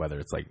Facebook, whether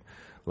it's like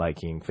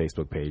liking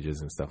Facebook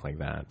pages and stuff like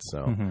that.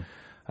 So,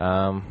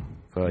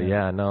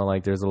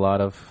 like there's a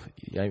lot of,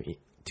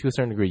 to a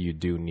certain degree, you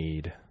do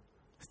need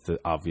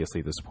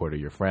obviously the support of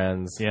your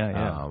friends.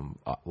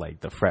 Like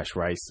the Fresh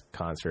Rice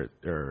concert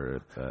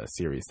or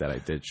series that I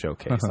did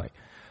showcase. Like,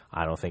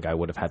 I don't think I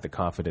would have had the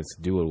confidence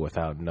to do it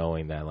without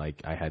knowing that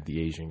like I had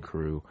the Asian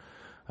crew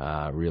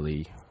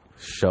really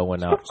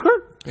showing up.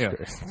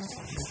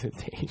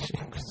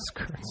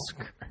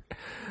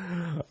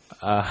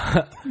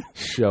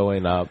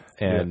 Showing up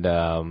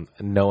and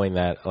knowing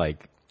that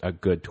like a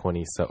good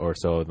 20 or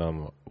so of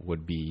them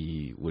would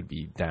be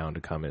down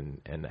to come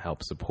and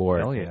help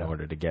support in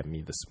order to get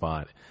me the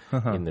spot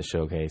in the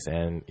showcase.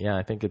 And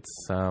I think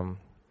it's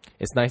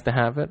nice to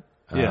have it.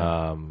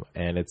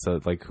 And it's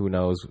like, who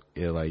knows,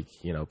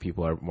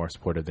 people are more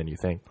supportive than you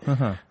think.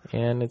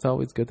 And it's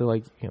always good to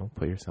like,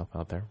 put yourself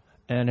out there.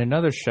 And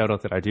another shout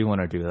out that I do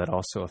want to do that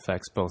also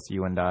affects both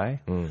you and I.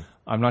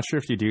 I'm not sure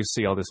if you do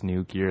see all this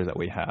new gear that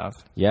we have.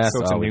 Yes,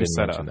 so it's a new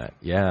setup. That.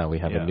 Yeah, we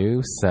have a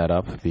new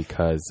setup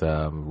because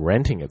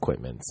renting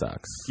equipment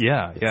sucks.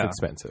 It's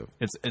expensive.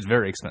 It's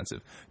very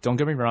expensive. Don't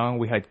get me wrong.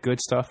 We had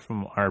good stuff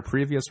from our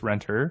previous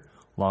renter,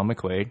 Long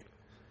McQuaid.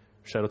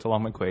 Shout out to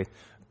Long McQuaid.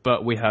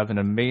 But we have an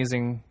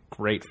amazing,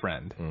 great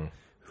friend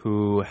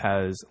who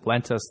has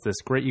lent us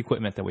this great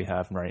equipment that we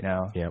have right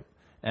now. Yep.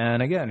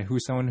 And again,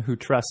 who's someone who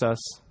trusts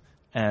us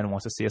and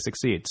wants to see us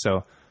succeed.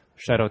 So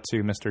shout out to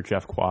Mr.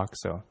 Jeff Kwok.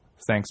 So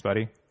thanks,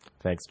 buddy.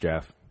 Thanks,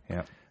 Jeff.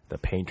 Yeah. The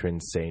patron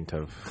saint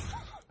of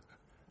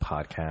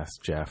podcast,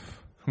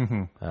 Jeff.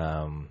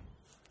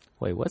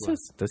 Wait, what's this?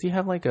 Does he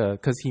have like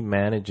because he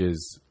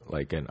manages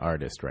like an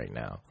artist right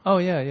now. Oh,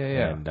 yeah.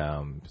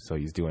 And so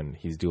he's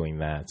doing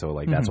that. So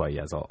like that's why he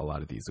has a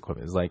lot of these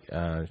equipment. It's like,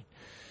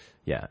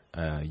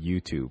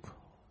 YouTube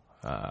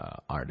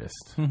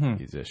artist,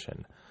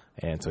 musician.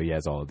 And so he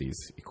has all of these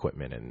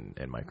equipment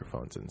and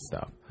microphones and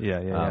stuff.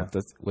 Yeah.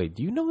 Wait,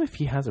 do you know if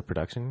he has a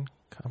production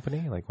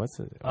company? Like, what's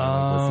it?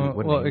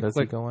 What name does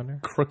he go under?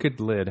 Crooked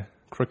Lid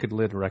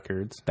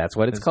Records. That's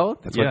what it's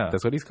called?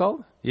 That's what he's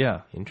called?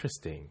 Yeah.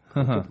 Interesting.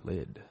 Crooked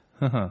Lid.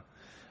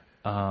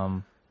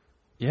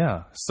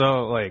 Yeah. So,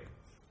 like,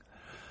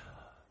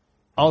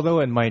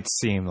 although it might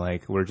seem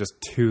like we're just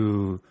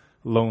two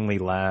lonely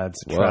lads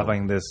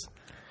traveling this...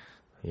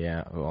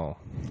 Yeah, well,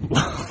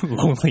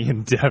 lonely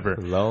endeavor.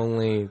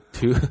 Lonely,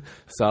 two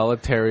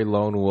solitary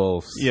lone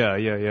wolves. Yeah.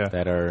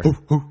 That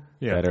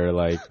are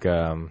like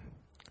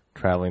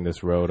traveling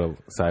this road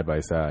side by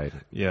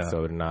side. Yeah.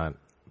 So they're not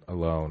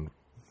alone,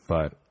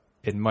 but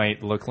it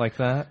might look like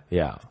that.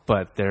 Yeah.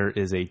 But there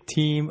is a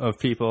team of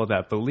people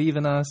that believe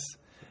in us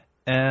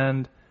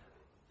and,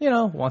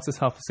 wants us to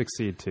help us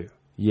succeed too.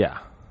 Yeah.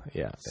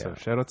 Yeah. So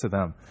shout out to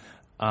them.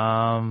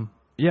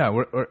 Do you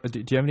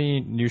have any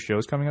new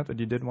shows coming up that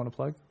you did want to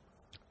plug?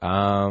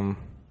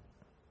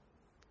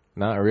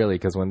 Not really,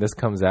 because when this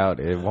comes out,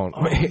 it won't.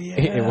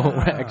 It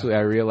won't actually. I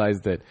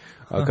realized that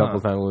a couple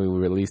of times when we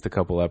released a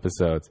couple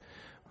episodes,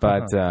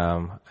 but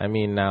I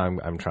mean, now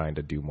I'm trying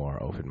to do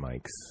more open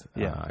mics.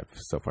 Yeah, I've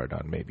so far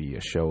done maybe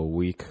a show a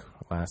week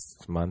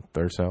last month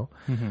or so,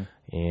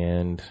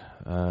 and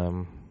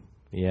so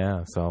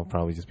I'll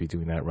probably just be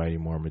doing that,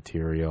 writing more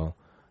material.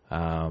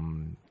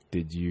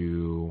 Did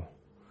you?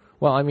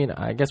 Well, I mean,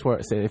 I guess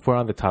if we're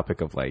on the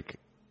topic of like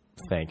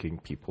thanking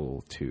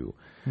people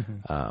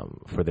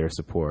for their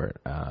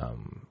support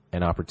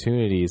and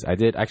opportunities. I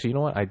did actually. You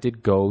know what? I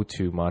did go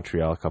to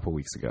Montreal a couple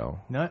weeks ago.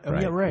 Right.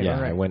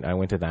 I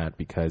went to that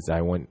because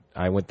I went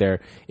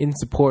there in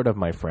support of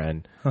my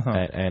friend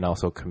and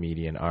also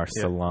comedian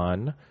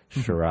Arsalan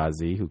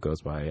Shirazi, who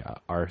goes by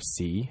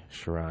RC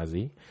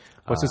Shirazi.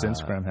 What's his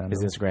Instagram handle?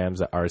 His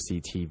Instagram's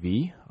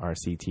RCTV,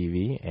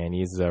 and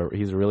he's a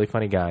really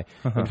funny guy.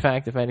 In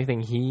fact, if anything,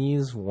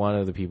 he's one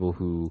of the people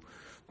who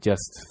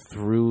just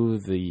through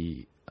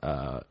the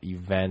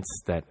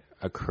events that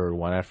occurred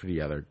one after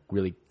the other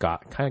really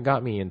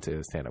got me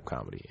into stand-up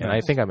comedy. And I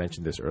think I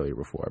mentioned this earlier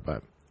before,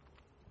 but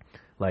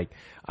like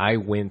I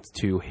went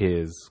to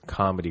his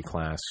comedy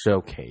class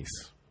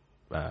showcase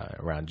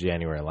around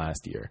January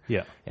last year.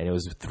 Yeah. And it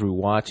was through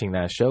watching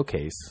that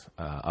showcase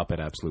up at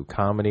Absolute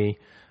Comedy,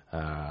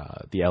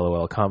 the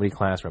LOL comedy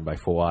class run by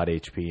Fawad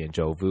HP and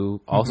Joe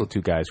Vu, also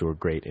two guys who were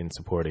great in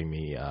supporting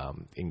me,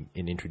 in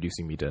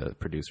introducing me to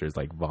producers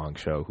like Vong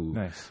Show, who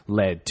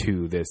led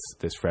to this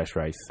Fresh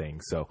Rice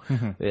thing. So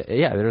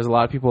there's a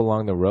lot of people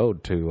along the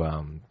road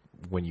to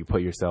when you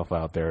put yourself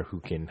out there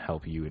who can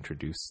help you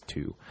introduce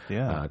to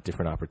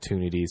different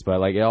opportunities. But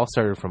like it all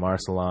started from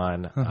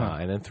Arsalan,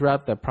 and then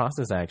throughout the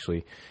process,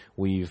 actually,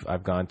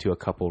 I've gone to a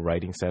couple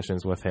writing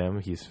sessions with him.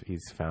 He's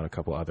found a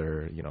couple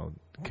other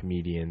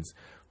comedians,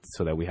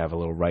 so that we have a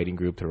little writing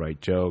group to write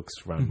jokes,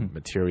 run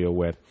material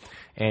with.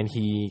 And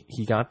he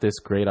got this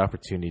great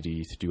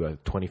opportunity to do a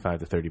 25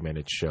 to 30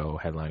 minute show,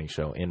 headlining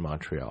show in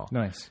Montreal.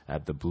 Nice.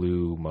 At the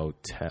Blue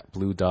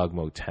Dog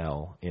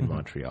Motel in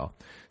Montreal.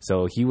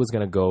 So he was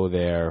going to go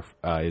there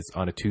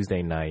on a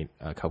Tuesday night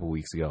a couple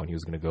weeks ago, and he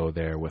was going to go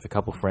there with a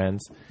couple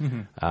friends,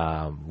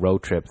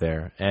 road trip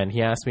there. And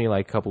he asked me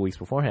like a couple weeks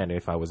beforehand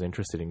if I was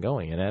interested in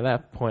going. And at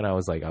that point, I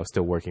was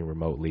still working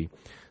remotely.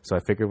 So I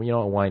figured,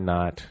 why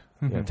not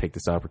take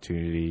this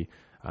opportunity?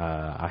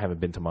 I haven't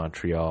been to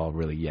Montreal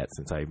really yet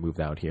since I moved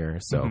out here.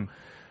 So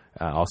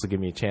also give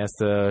me a chance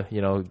to,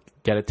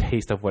 get a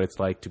taste of what it's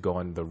like to go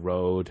on the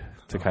road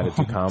to kind of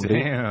do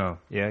comedy. Damn.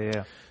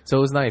 Yeah. So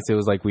it was nice. It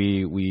was like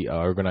we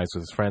organized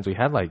with his friends. We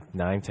had like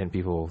 9-10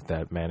 people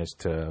that managed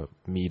to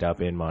meet up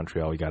in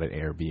Montreal. We got an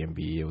Airbnb.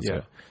 It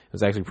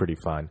was actually pretty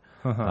fun.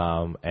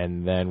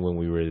 And then when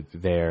we were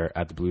there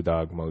at the Blue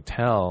Dog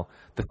Motel,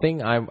 the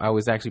thing I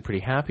was actually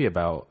pretty happy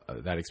about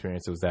that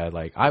experience was that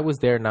like I was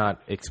there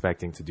not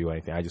expecting to do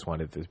anything. I just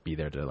wanted to be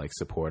there to like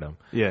support him.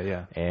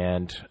 Yeah.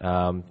 And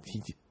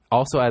he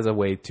also as a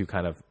way to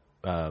kind of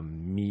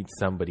meet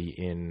somebody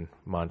in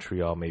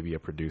Montreal, maybe a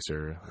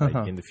producer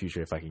like in the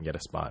future if I can get a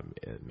spot,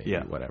 maybe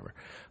whatever.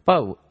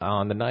 But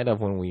on the night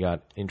of when we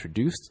got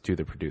introduced to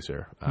the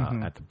producer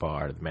at the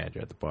bar, the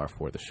manager at the bar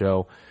for the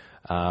show,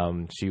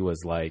 she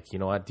was like, you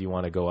know what, do you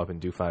want to go up and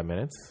do 5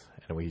 minutes?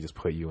 And we just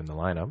put you in the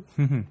lineup.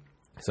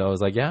 So I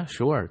was like, yeah,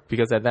 sure.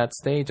 Because at that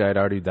stage, I had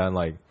already done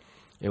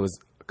it was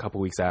a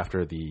couple weeks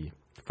after the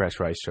Fresh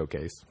Rice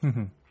showcase.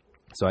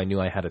 So I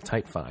knew I had a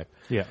tight 5.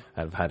 Yeah.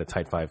 I've had a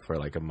tight 5 for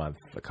like a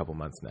couple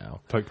months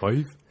now. Tight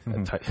 5?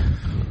 A tight 5.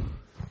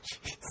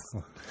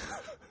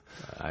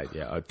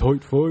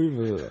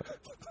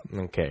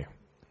 Okay.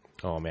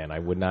 Oh man, I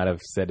would not have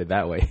said it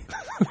that way.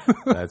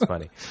 That's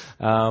funny.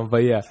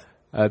 But yeah,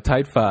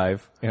 tight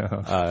 5.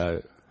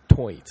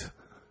 Toit.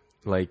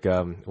 Like,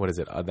 what is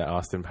it? The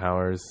Austin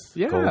Powers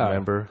gold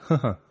member?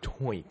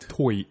 Toit.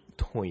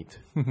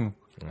 I'm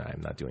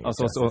not doing it.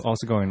 Also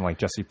going like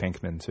Jesse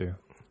Pinkman too.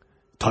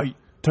 Tight.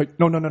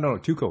 No.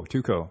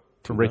 Tuco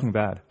from Breaking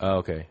Bad. Oh,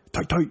 okay.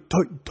 Tight.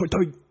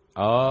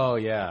 Oh,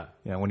 yeah.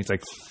 Yeah, when he's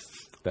like,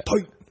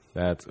 tight.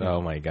 That's,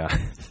 oh my God.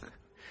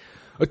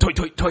 A toit.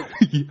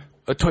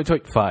 A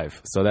toit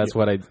 5. So that's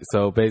what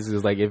so basically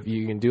it's like, if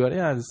you can do it,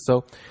 yeah.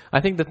 So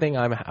I think the thing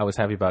I was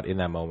happy about in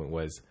that moment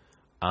was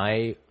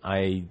I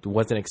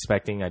wasn't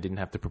expecting, I didn't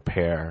have to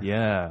prepare.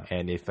 Yeah.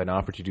 And if an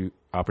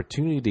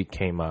opportunity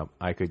came up,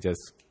 I could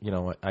just,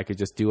 I could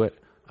just do it.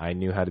 I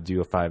knew how to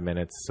do a 5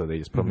 minutes, so they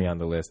just put me on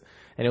the list.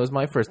 And it was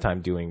my first time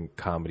doing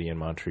comedy in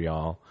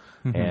Montreal.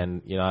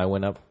 And, I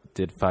went up,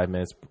 did 5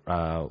 minutes,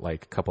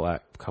 like a couple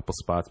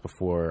spots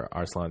before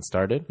Arsalan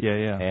started.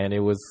 Yeah. And it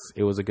was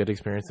a good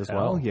experience as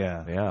well.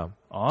 Yeah.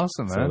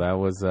 Awesome, man. So that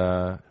was,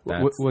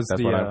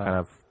 that's what I'm kind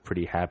of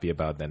pretty happy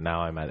about, that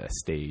now I'm at a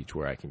stage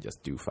where I can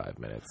just do 5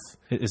 minutes.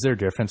 Is there a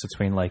difference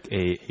between like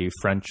a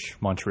French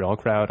Montreal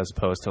crowd as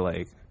opposed to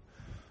like,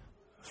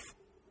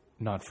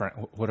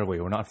 what are we?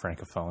 We're not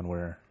Francophone.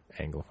 We're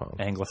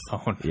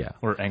Anglophone. Yeah.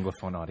 Or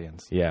Anglophone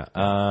audience. Yeah.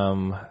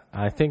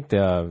 I think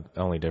the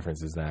only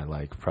difference is that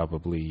like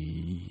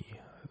probably,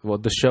 well,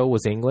 the show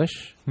was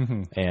English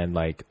and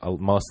like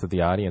most of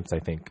the audience, I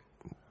think,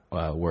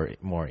 were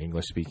more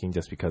English speaking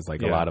just because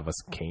like a lot of us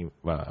came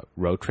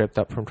road tripped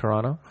up from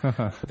Toronto.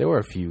 But there were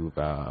a few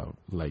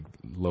like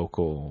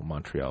local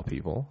Montreal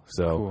people.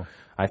 So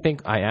I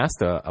think I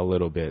asked a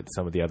little bit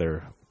some of the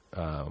other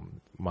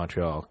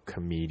Montreal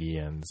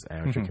comedians,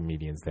 amateur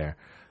comedians there,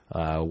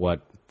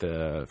 what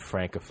the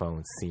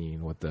francophone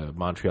scene, what the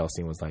Montreal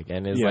scene was like,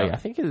 and it's like I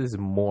think it is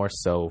more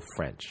so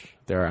French.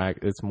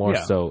 It's more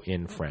so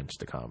in French,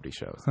 the comedy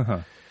shows.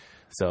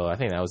 So I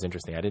think that was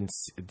interesting.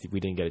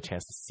 We didn't get a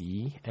chance to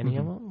see any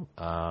of them,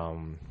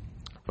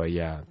 but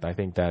yeah, I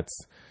think that's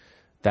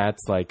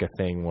like a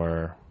thing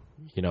where,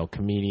 you know,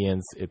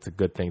 comedians, it's a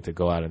good thing to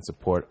go out and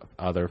support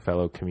other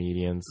fellow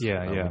comedians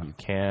when you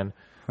can.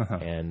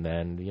 And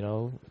then, you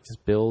know,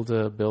 just build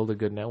a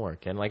good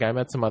network. And like I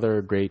met some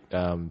other great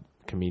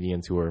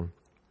comedians who were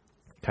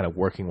kind of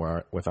working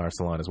with our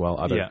salon as well,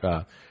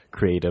 other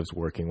creatives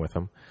working with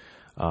them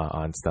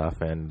on stuff.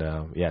 And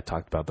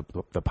talked about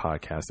the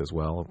podcast as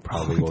well.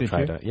 Probably we'll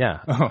try to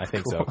I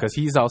think so, because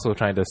he's also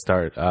trying to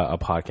start a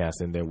podcast,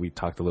 and then we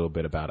talked a little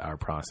bit about our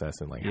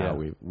process and like how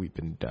we've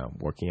been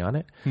working on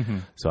it.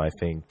 So I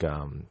think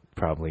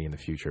probably in the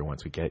future,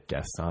 once we get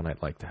guests on,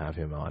 I'd like to have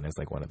him on as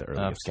like one of the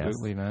earliest guests.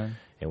 Absolutely, man.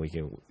 And we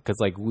can, because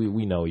like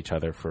we know each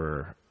other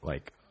for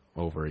like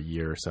over a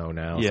year or so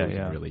now, so we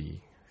can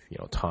really, you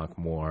know, talk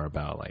more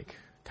about like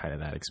kind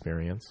of that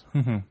experience.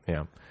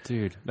 Yeah,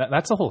 dude,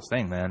 that's the whole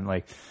thing, man.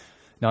 Like,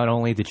 not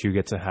only did you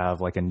get to have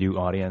like a new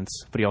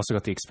audience, but you also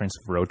got the experience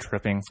of road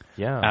tripping.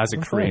 As a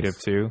creative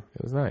too.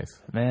 It was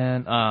nice,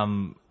 man.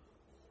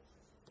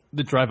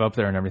 The drive up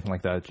there and everything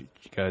like that. You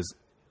guys,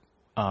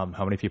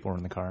 how many people were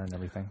in the car and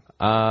everything?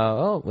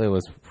 Well, it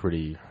was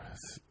pretty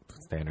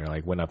standard.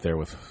 Like, went up there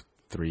with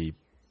 3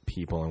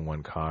 people in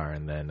one car,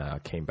 and then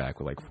came back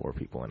with like 4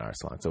 people in our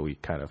salon. So we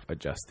kind of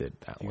adjusted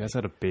that. You guys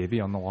had a baby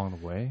along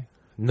the way?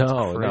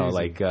 No.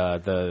 Like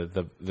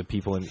the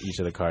people in each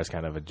of the cars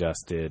kind of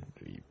adjusted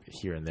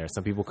here and there.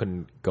 Some people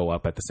couldn't go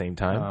up at the same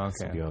time.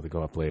 Some people had to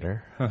go up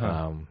later.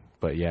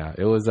 But yeah,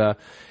 it was a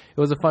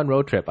fun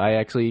road trip.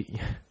 I do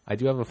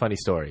have a funny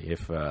story. Did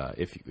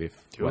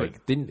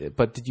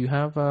you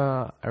have?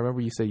 I remember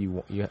you said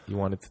you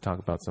wanted to talk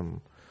about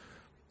some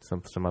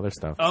other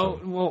stuff. Oh,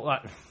 so. Well,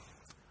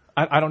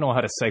 I don't know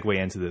how to segue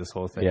into this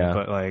whole thing,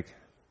 but like.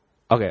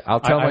 Okay, I'll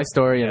tell my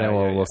story and then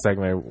we'll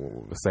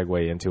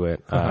segue into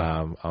it.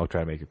 I'll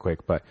try to make it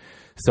quick. But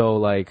so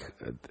like,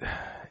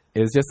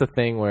 it's just a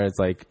thing where it's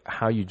like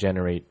how you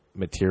generate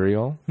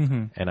material.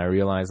 And I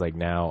realize like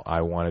now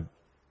I'm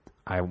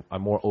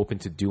more open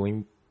to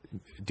doing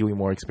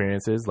more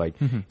experiences. Like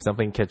if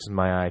something catches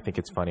my eye, I think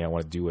it's funny, I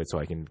want to do it so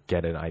I can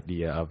get an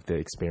idea of the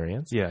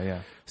experience.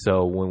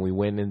 So when we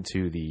went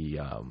into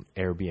the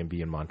Airbnb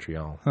in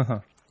Montreal,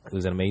 it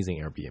was an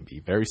amazing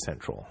Airbnb, very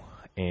central.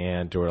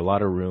 And there were a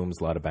lot of rooms,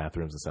 a lot of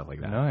bathrooms and stuff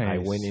like that. Nice. I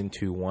went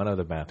into one of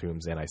the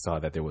bathrooms and I saw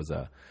that there was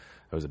a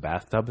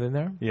bathtub in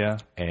there.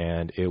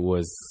 And it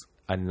was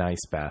a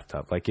nice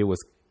bathtub. Like, it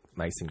was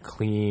nice and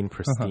clean,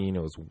 pristine.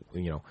 It was,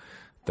 you know,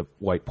 the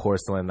white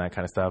porcelain, that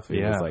kind of stuff.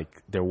 It was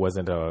like, there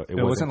wasn't it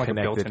wasn't like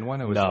connected. A built-in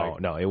one? It was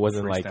no, it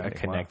wasn't like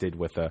connected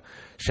with a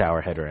shower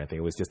head or anything.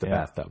 It was just a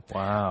bathtub.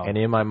 Wow. And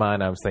in my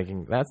mind, I was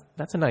thinking,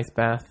 that's a nice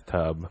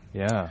bathtub.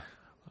 Yeah.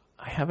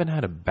 I haven't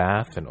had a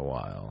bath in a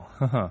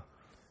while.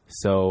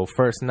 So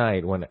first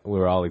night when we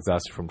were all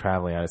exhausted from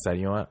traveling, I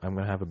decided, you know what, I'm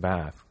going to have a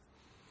bath.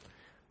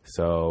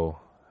 So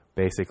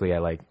basically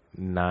at like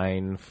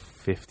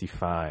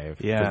 9:55,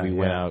 because we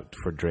went out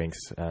for drinks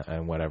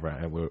and whatever,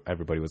 and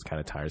everybody was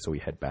kind of tired, so we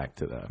head back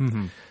to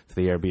the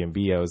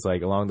Airbnb. I was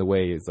like, along the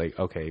way, it's like,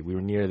 okay, we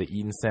were near the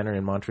Eden Center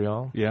in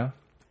Montreal.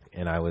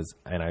 And I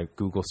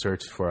Google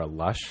searched for a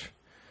Lush.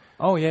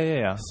 Oh,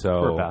 yeah.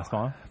 So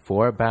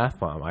for a bath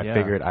bomb. I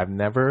figured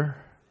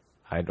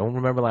I don't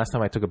remember last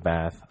time I took a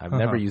bath. I've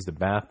never used a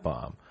bath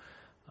bomb.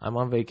 I'm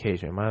on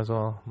vacation. Might as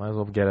well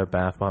get a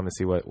bath bomb and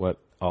see what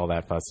all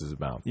that fuss is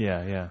about.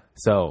 Yeah.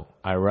 So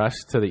I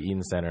rushed to the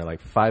Eden Center like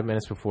 5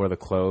 minutes before the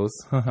close.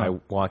 I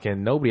walk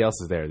in. Nobody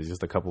else is there. There's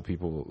just a couple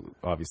people,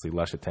 obviously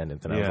Lush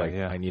attendants. And I was like,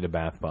 I need a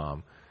bath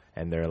bomb.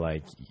 And they're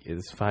like,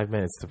 it's 5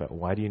 minutes.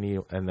 Why do you need?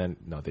 And then,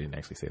 no, they didn't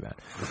actually say that.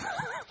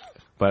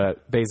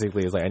 But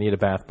basically, it's like, I need a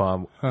bath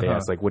bomb. They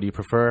asked, like, what do you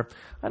prefer?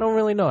 I don't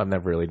really know. I've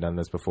never really done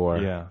this before.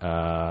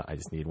 I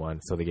just need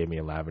one. So they gave me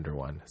a lavender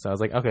one. So I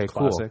was like, okay,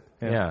 classic.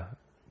 Cool. Yeah.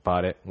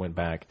 Bought it, went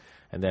back.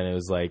 And then it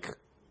was like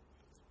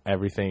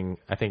everything.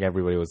 I think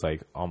everybody was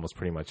like almost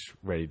pretty much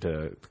ready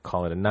to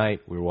call it a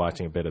night. We were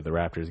watching a bit of the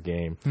Raptors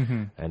game.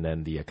 And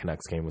then the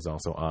Canucks game was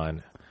also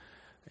on.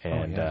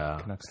 And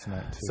Canucks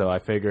tonight too. So I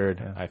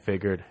figured,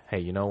 hey,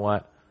 you know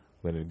what?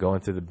 I'm going to go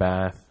into the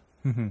bath,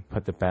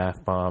 put the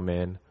bath bomb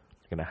in.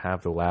 Going to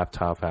have the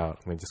laptop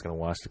out. I'm just going to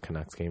watch the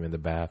Canucks game in the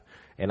bath.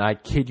 And I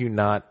kid you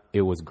not,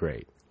 it was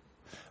great.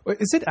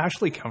 Is it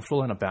actually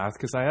comfortable in a bath?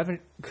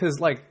 Because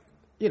like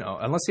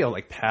unless you have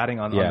like padding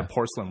on the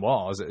porcelain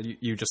walls,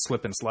 you just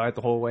slip and slide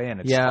the whole way,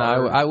 and it's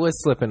I was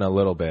slipping a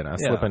little bit. I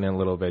was slipping in a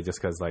little bit just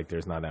because like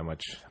there's not that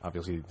much.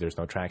 Obviously, there's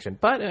no traction,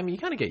 but I mean, you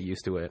kind of get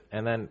used to it.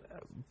 And then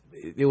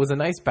it was a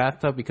nice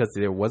bathtub because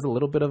there was a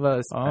little bit of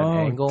an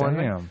angle on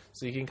it,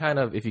 so you can kind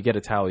of, if you get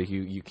a towel,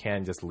 you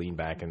can just lean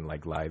back and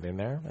like lie in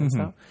there and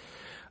stuff.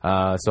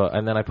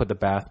 And then I put the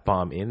bath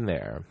bomb in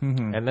there,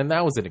 and then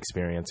that was an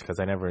experience because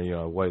I never,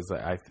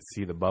 I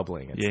see the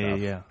bubbling and stuff.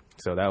 Yeah.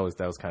 So that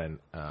was kind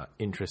of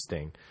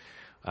interesting,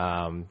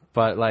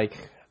 but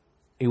like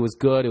it was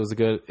good.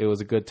 It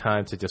was a good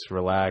time to just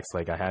relax.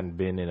 Like I hadn't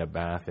been in a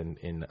bath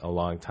in a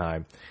long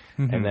time,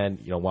 and then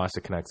watch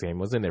the Canucks game. I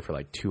was in there for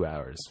like 2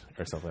 hours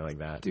or something like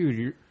that. Dude,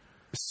 you're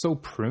so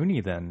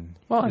pruny then.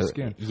 Well,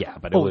 yeah,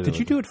 but did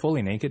you do it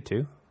fully naked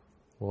too?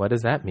 What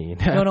does that mean?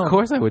 No. Of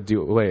course I would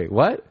do it. Wait,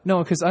 what?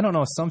 No, because I don't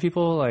know. Some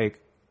people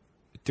like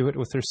do it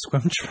with their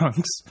swim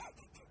trunks.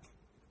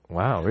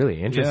 Wow, really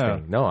interesting.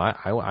 Yeah. No,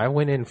 I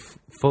went in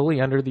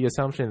fully under the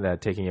assumption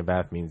that taking a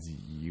bath means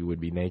you would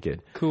be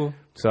naked. Cool.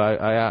 So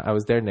I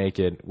was there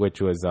naked,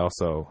 which was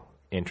also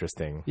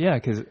interesting. Yeah,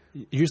 because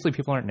usually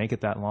people aren't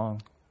naked that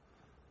long.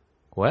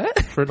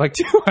 What? For like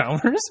 2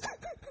 hours?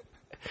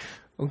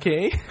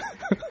 Okay.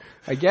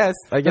 I guess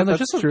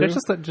that's true. It's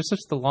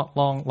just the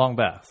long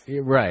bath.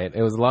 Right.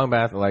 It was a long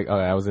bath. Like,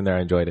 I was in there.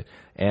 I enjoyed it.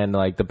 And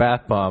like the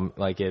bath bomb,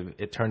 like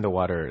it turned the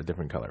water a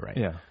different color, right?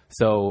 Yeah.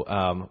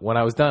 So when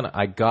I was done,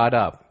 I got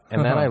up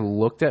and then I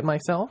looked at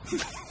myself.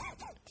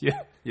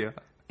 Yeah.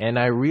 And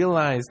I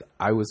realized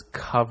I was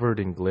covered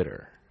in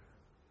glitter.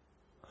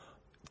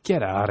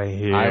 Get out of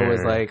here. I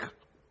was like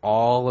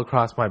all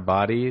across my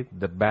body.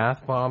 The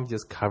bath bomb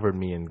just covered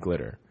me in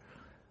glitter.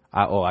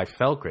 I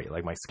felt great.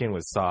 Like my skin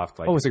was soft.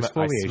 Like it was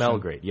exfoliation. I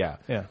smelled great. Yeah.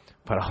 Yeah.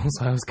 But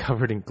also I was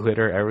covered in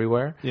glitter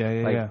everywhere.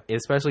 Yeah.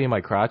 Especially in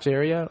my crotch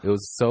area. It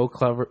was so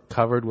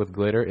covered with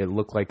glitter. It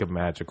looked like a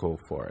magical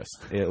forest.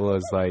 It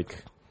was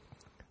like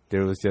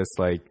there was just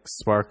like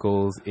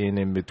sparkles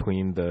in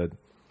between the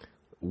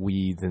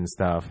weeds and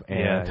stuff.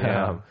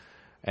 And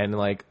and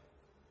like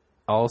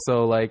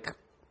also like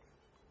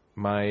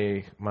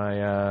my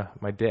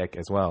dick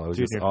as well. It was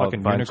just all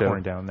fucking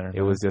unicorn down there.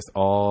 It was just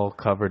all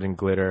covered in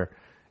glitter.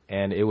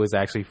 And it was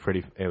actually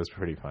pretty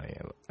funny.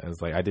 It was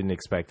like, I didn't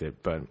expect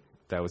it, but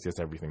that was just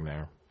everything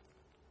there.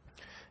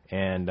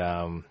 And,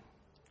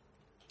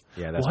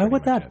 that's why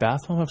would that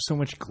bath bomb have so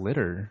much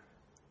glitter?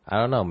 I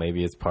don't know.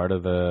 Maybe it's part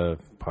of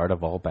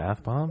all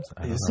bath bombs.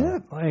 Is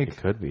it? Like, it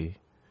could be.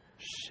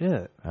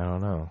 Shit. I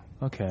don't know.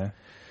 Okay.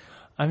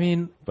 I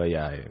mean, but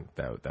yeah,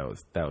 that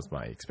was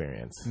my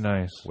experience.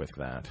 Nice with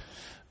that.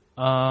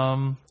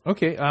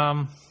 Okay.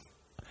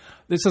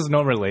 This has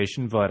no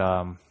relation, but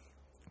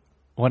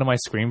one of my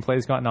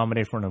screenplays got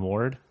nominated for an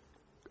award.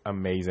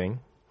 Amazing.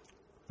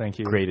 Thank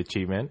you. Great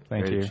achievement.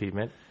 Thank you.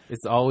 Achievement.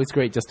 It's always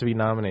great just to be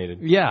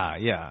nominated.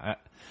 Yeah.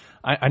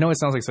 I know it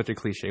sounds like such a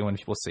cliche when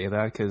people say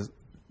that because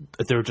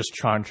they're just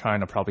trying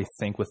to probably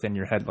think within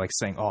your head, like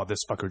saying, "Oh, this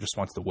fucker just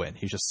wants to win."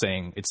 He's just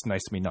saying it's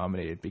nice to be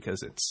nominated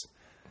because it's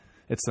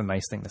a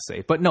nice thing to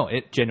say. But no,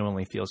 it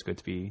genuinely feels good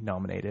to be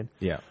nominated.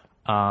 Yeah.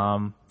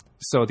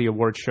 So the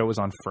award show was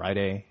on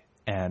Friday.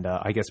 And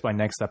I guess by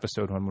next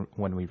episode,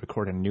 when we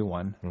record a new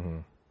one,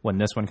 when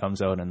this one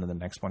comes out and then the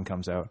next one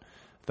comes out,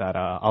 that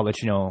I'll let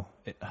you know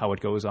how it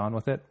goes on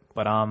with it.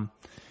 But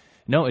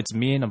no, it's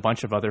me and a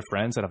bunch of other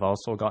friends that have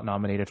also got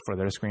nominated for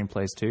their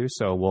screenplays too.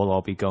 So we'll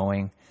all be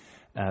going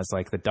as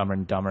like the Dumber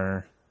and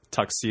Dumber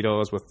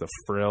tuxedos with the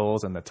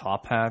frills and the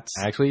top hats.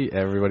 Actually,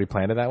 everybody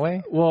planned it that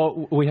way?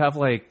 Well, we have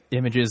like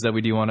images that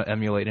we do want to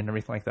emulate and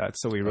everything like that.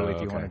 So we really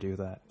do want to do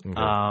that.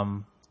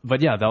 Okay.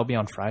 But yeah, that'll be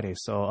on Friday,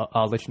 so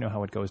I'll let you know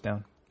how it goes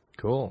down.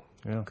 Cool.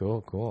 Yeah.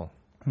 Cool.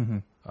 Mm-hmm.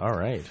 All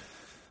right.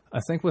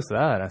 I think with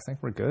that,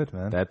 we're good,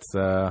 man. That's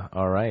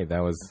all right.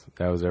 That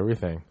was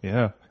everything.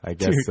 Yeah. I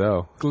guess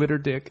so. Glitter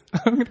dick.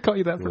 I'm going to call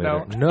you that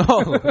Glitter. for now.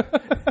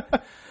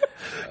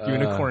 No.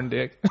 Unicorn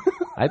dick.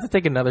 I had to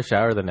take another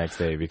shower the next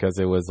day because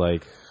it was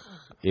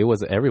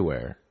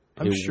everywhere.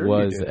 I'm sure it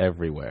was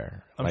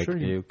everywhere. I'm sure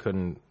you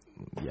couldn't.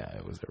 Yeah,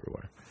 it was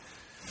everywhere.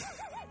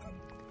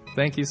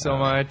 Thank you so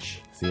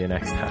much. See you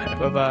next time.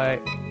 Bye-bye.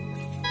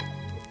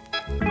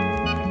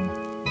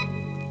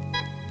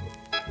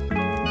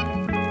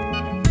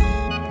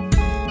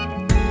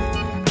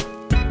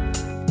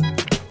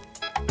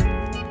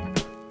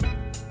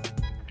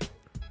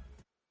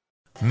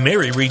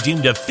 Mary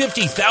redeemed a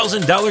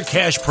 $50,000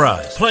 cash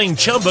prize playing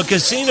Chumba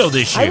Casino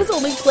this year. I was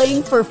only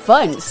playing for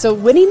fun, so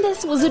winning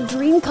this was a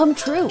dream come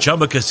true.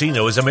 Chumba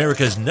Casino is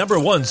America's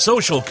 #1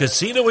 social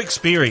casino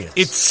experience.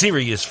 It's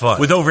serious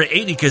fun. With over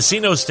 80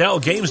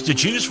 casino-style games to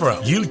choose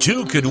from, you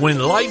too could win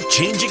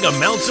life-changing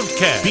amounts of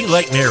cash. Be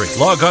like Mary.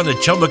 Log on to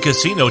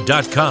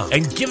ChumbaCasino.com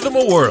and give them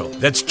a whirl.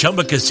 That's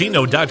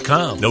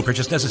ChumbaCasino.com. No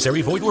purchase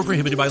necessary. Void where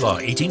prohibited by law.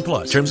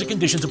 18+. Terms and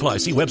conditions apply.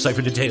 See website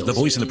for details. The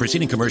voice in the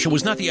preceding commercial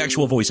was not the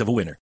actual voice of a winner.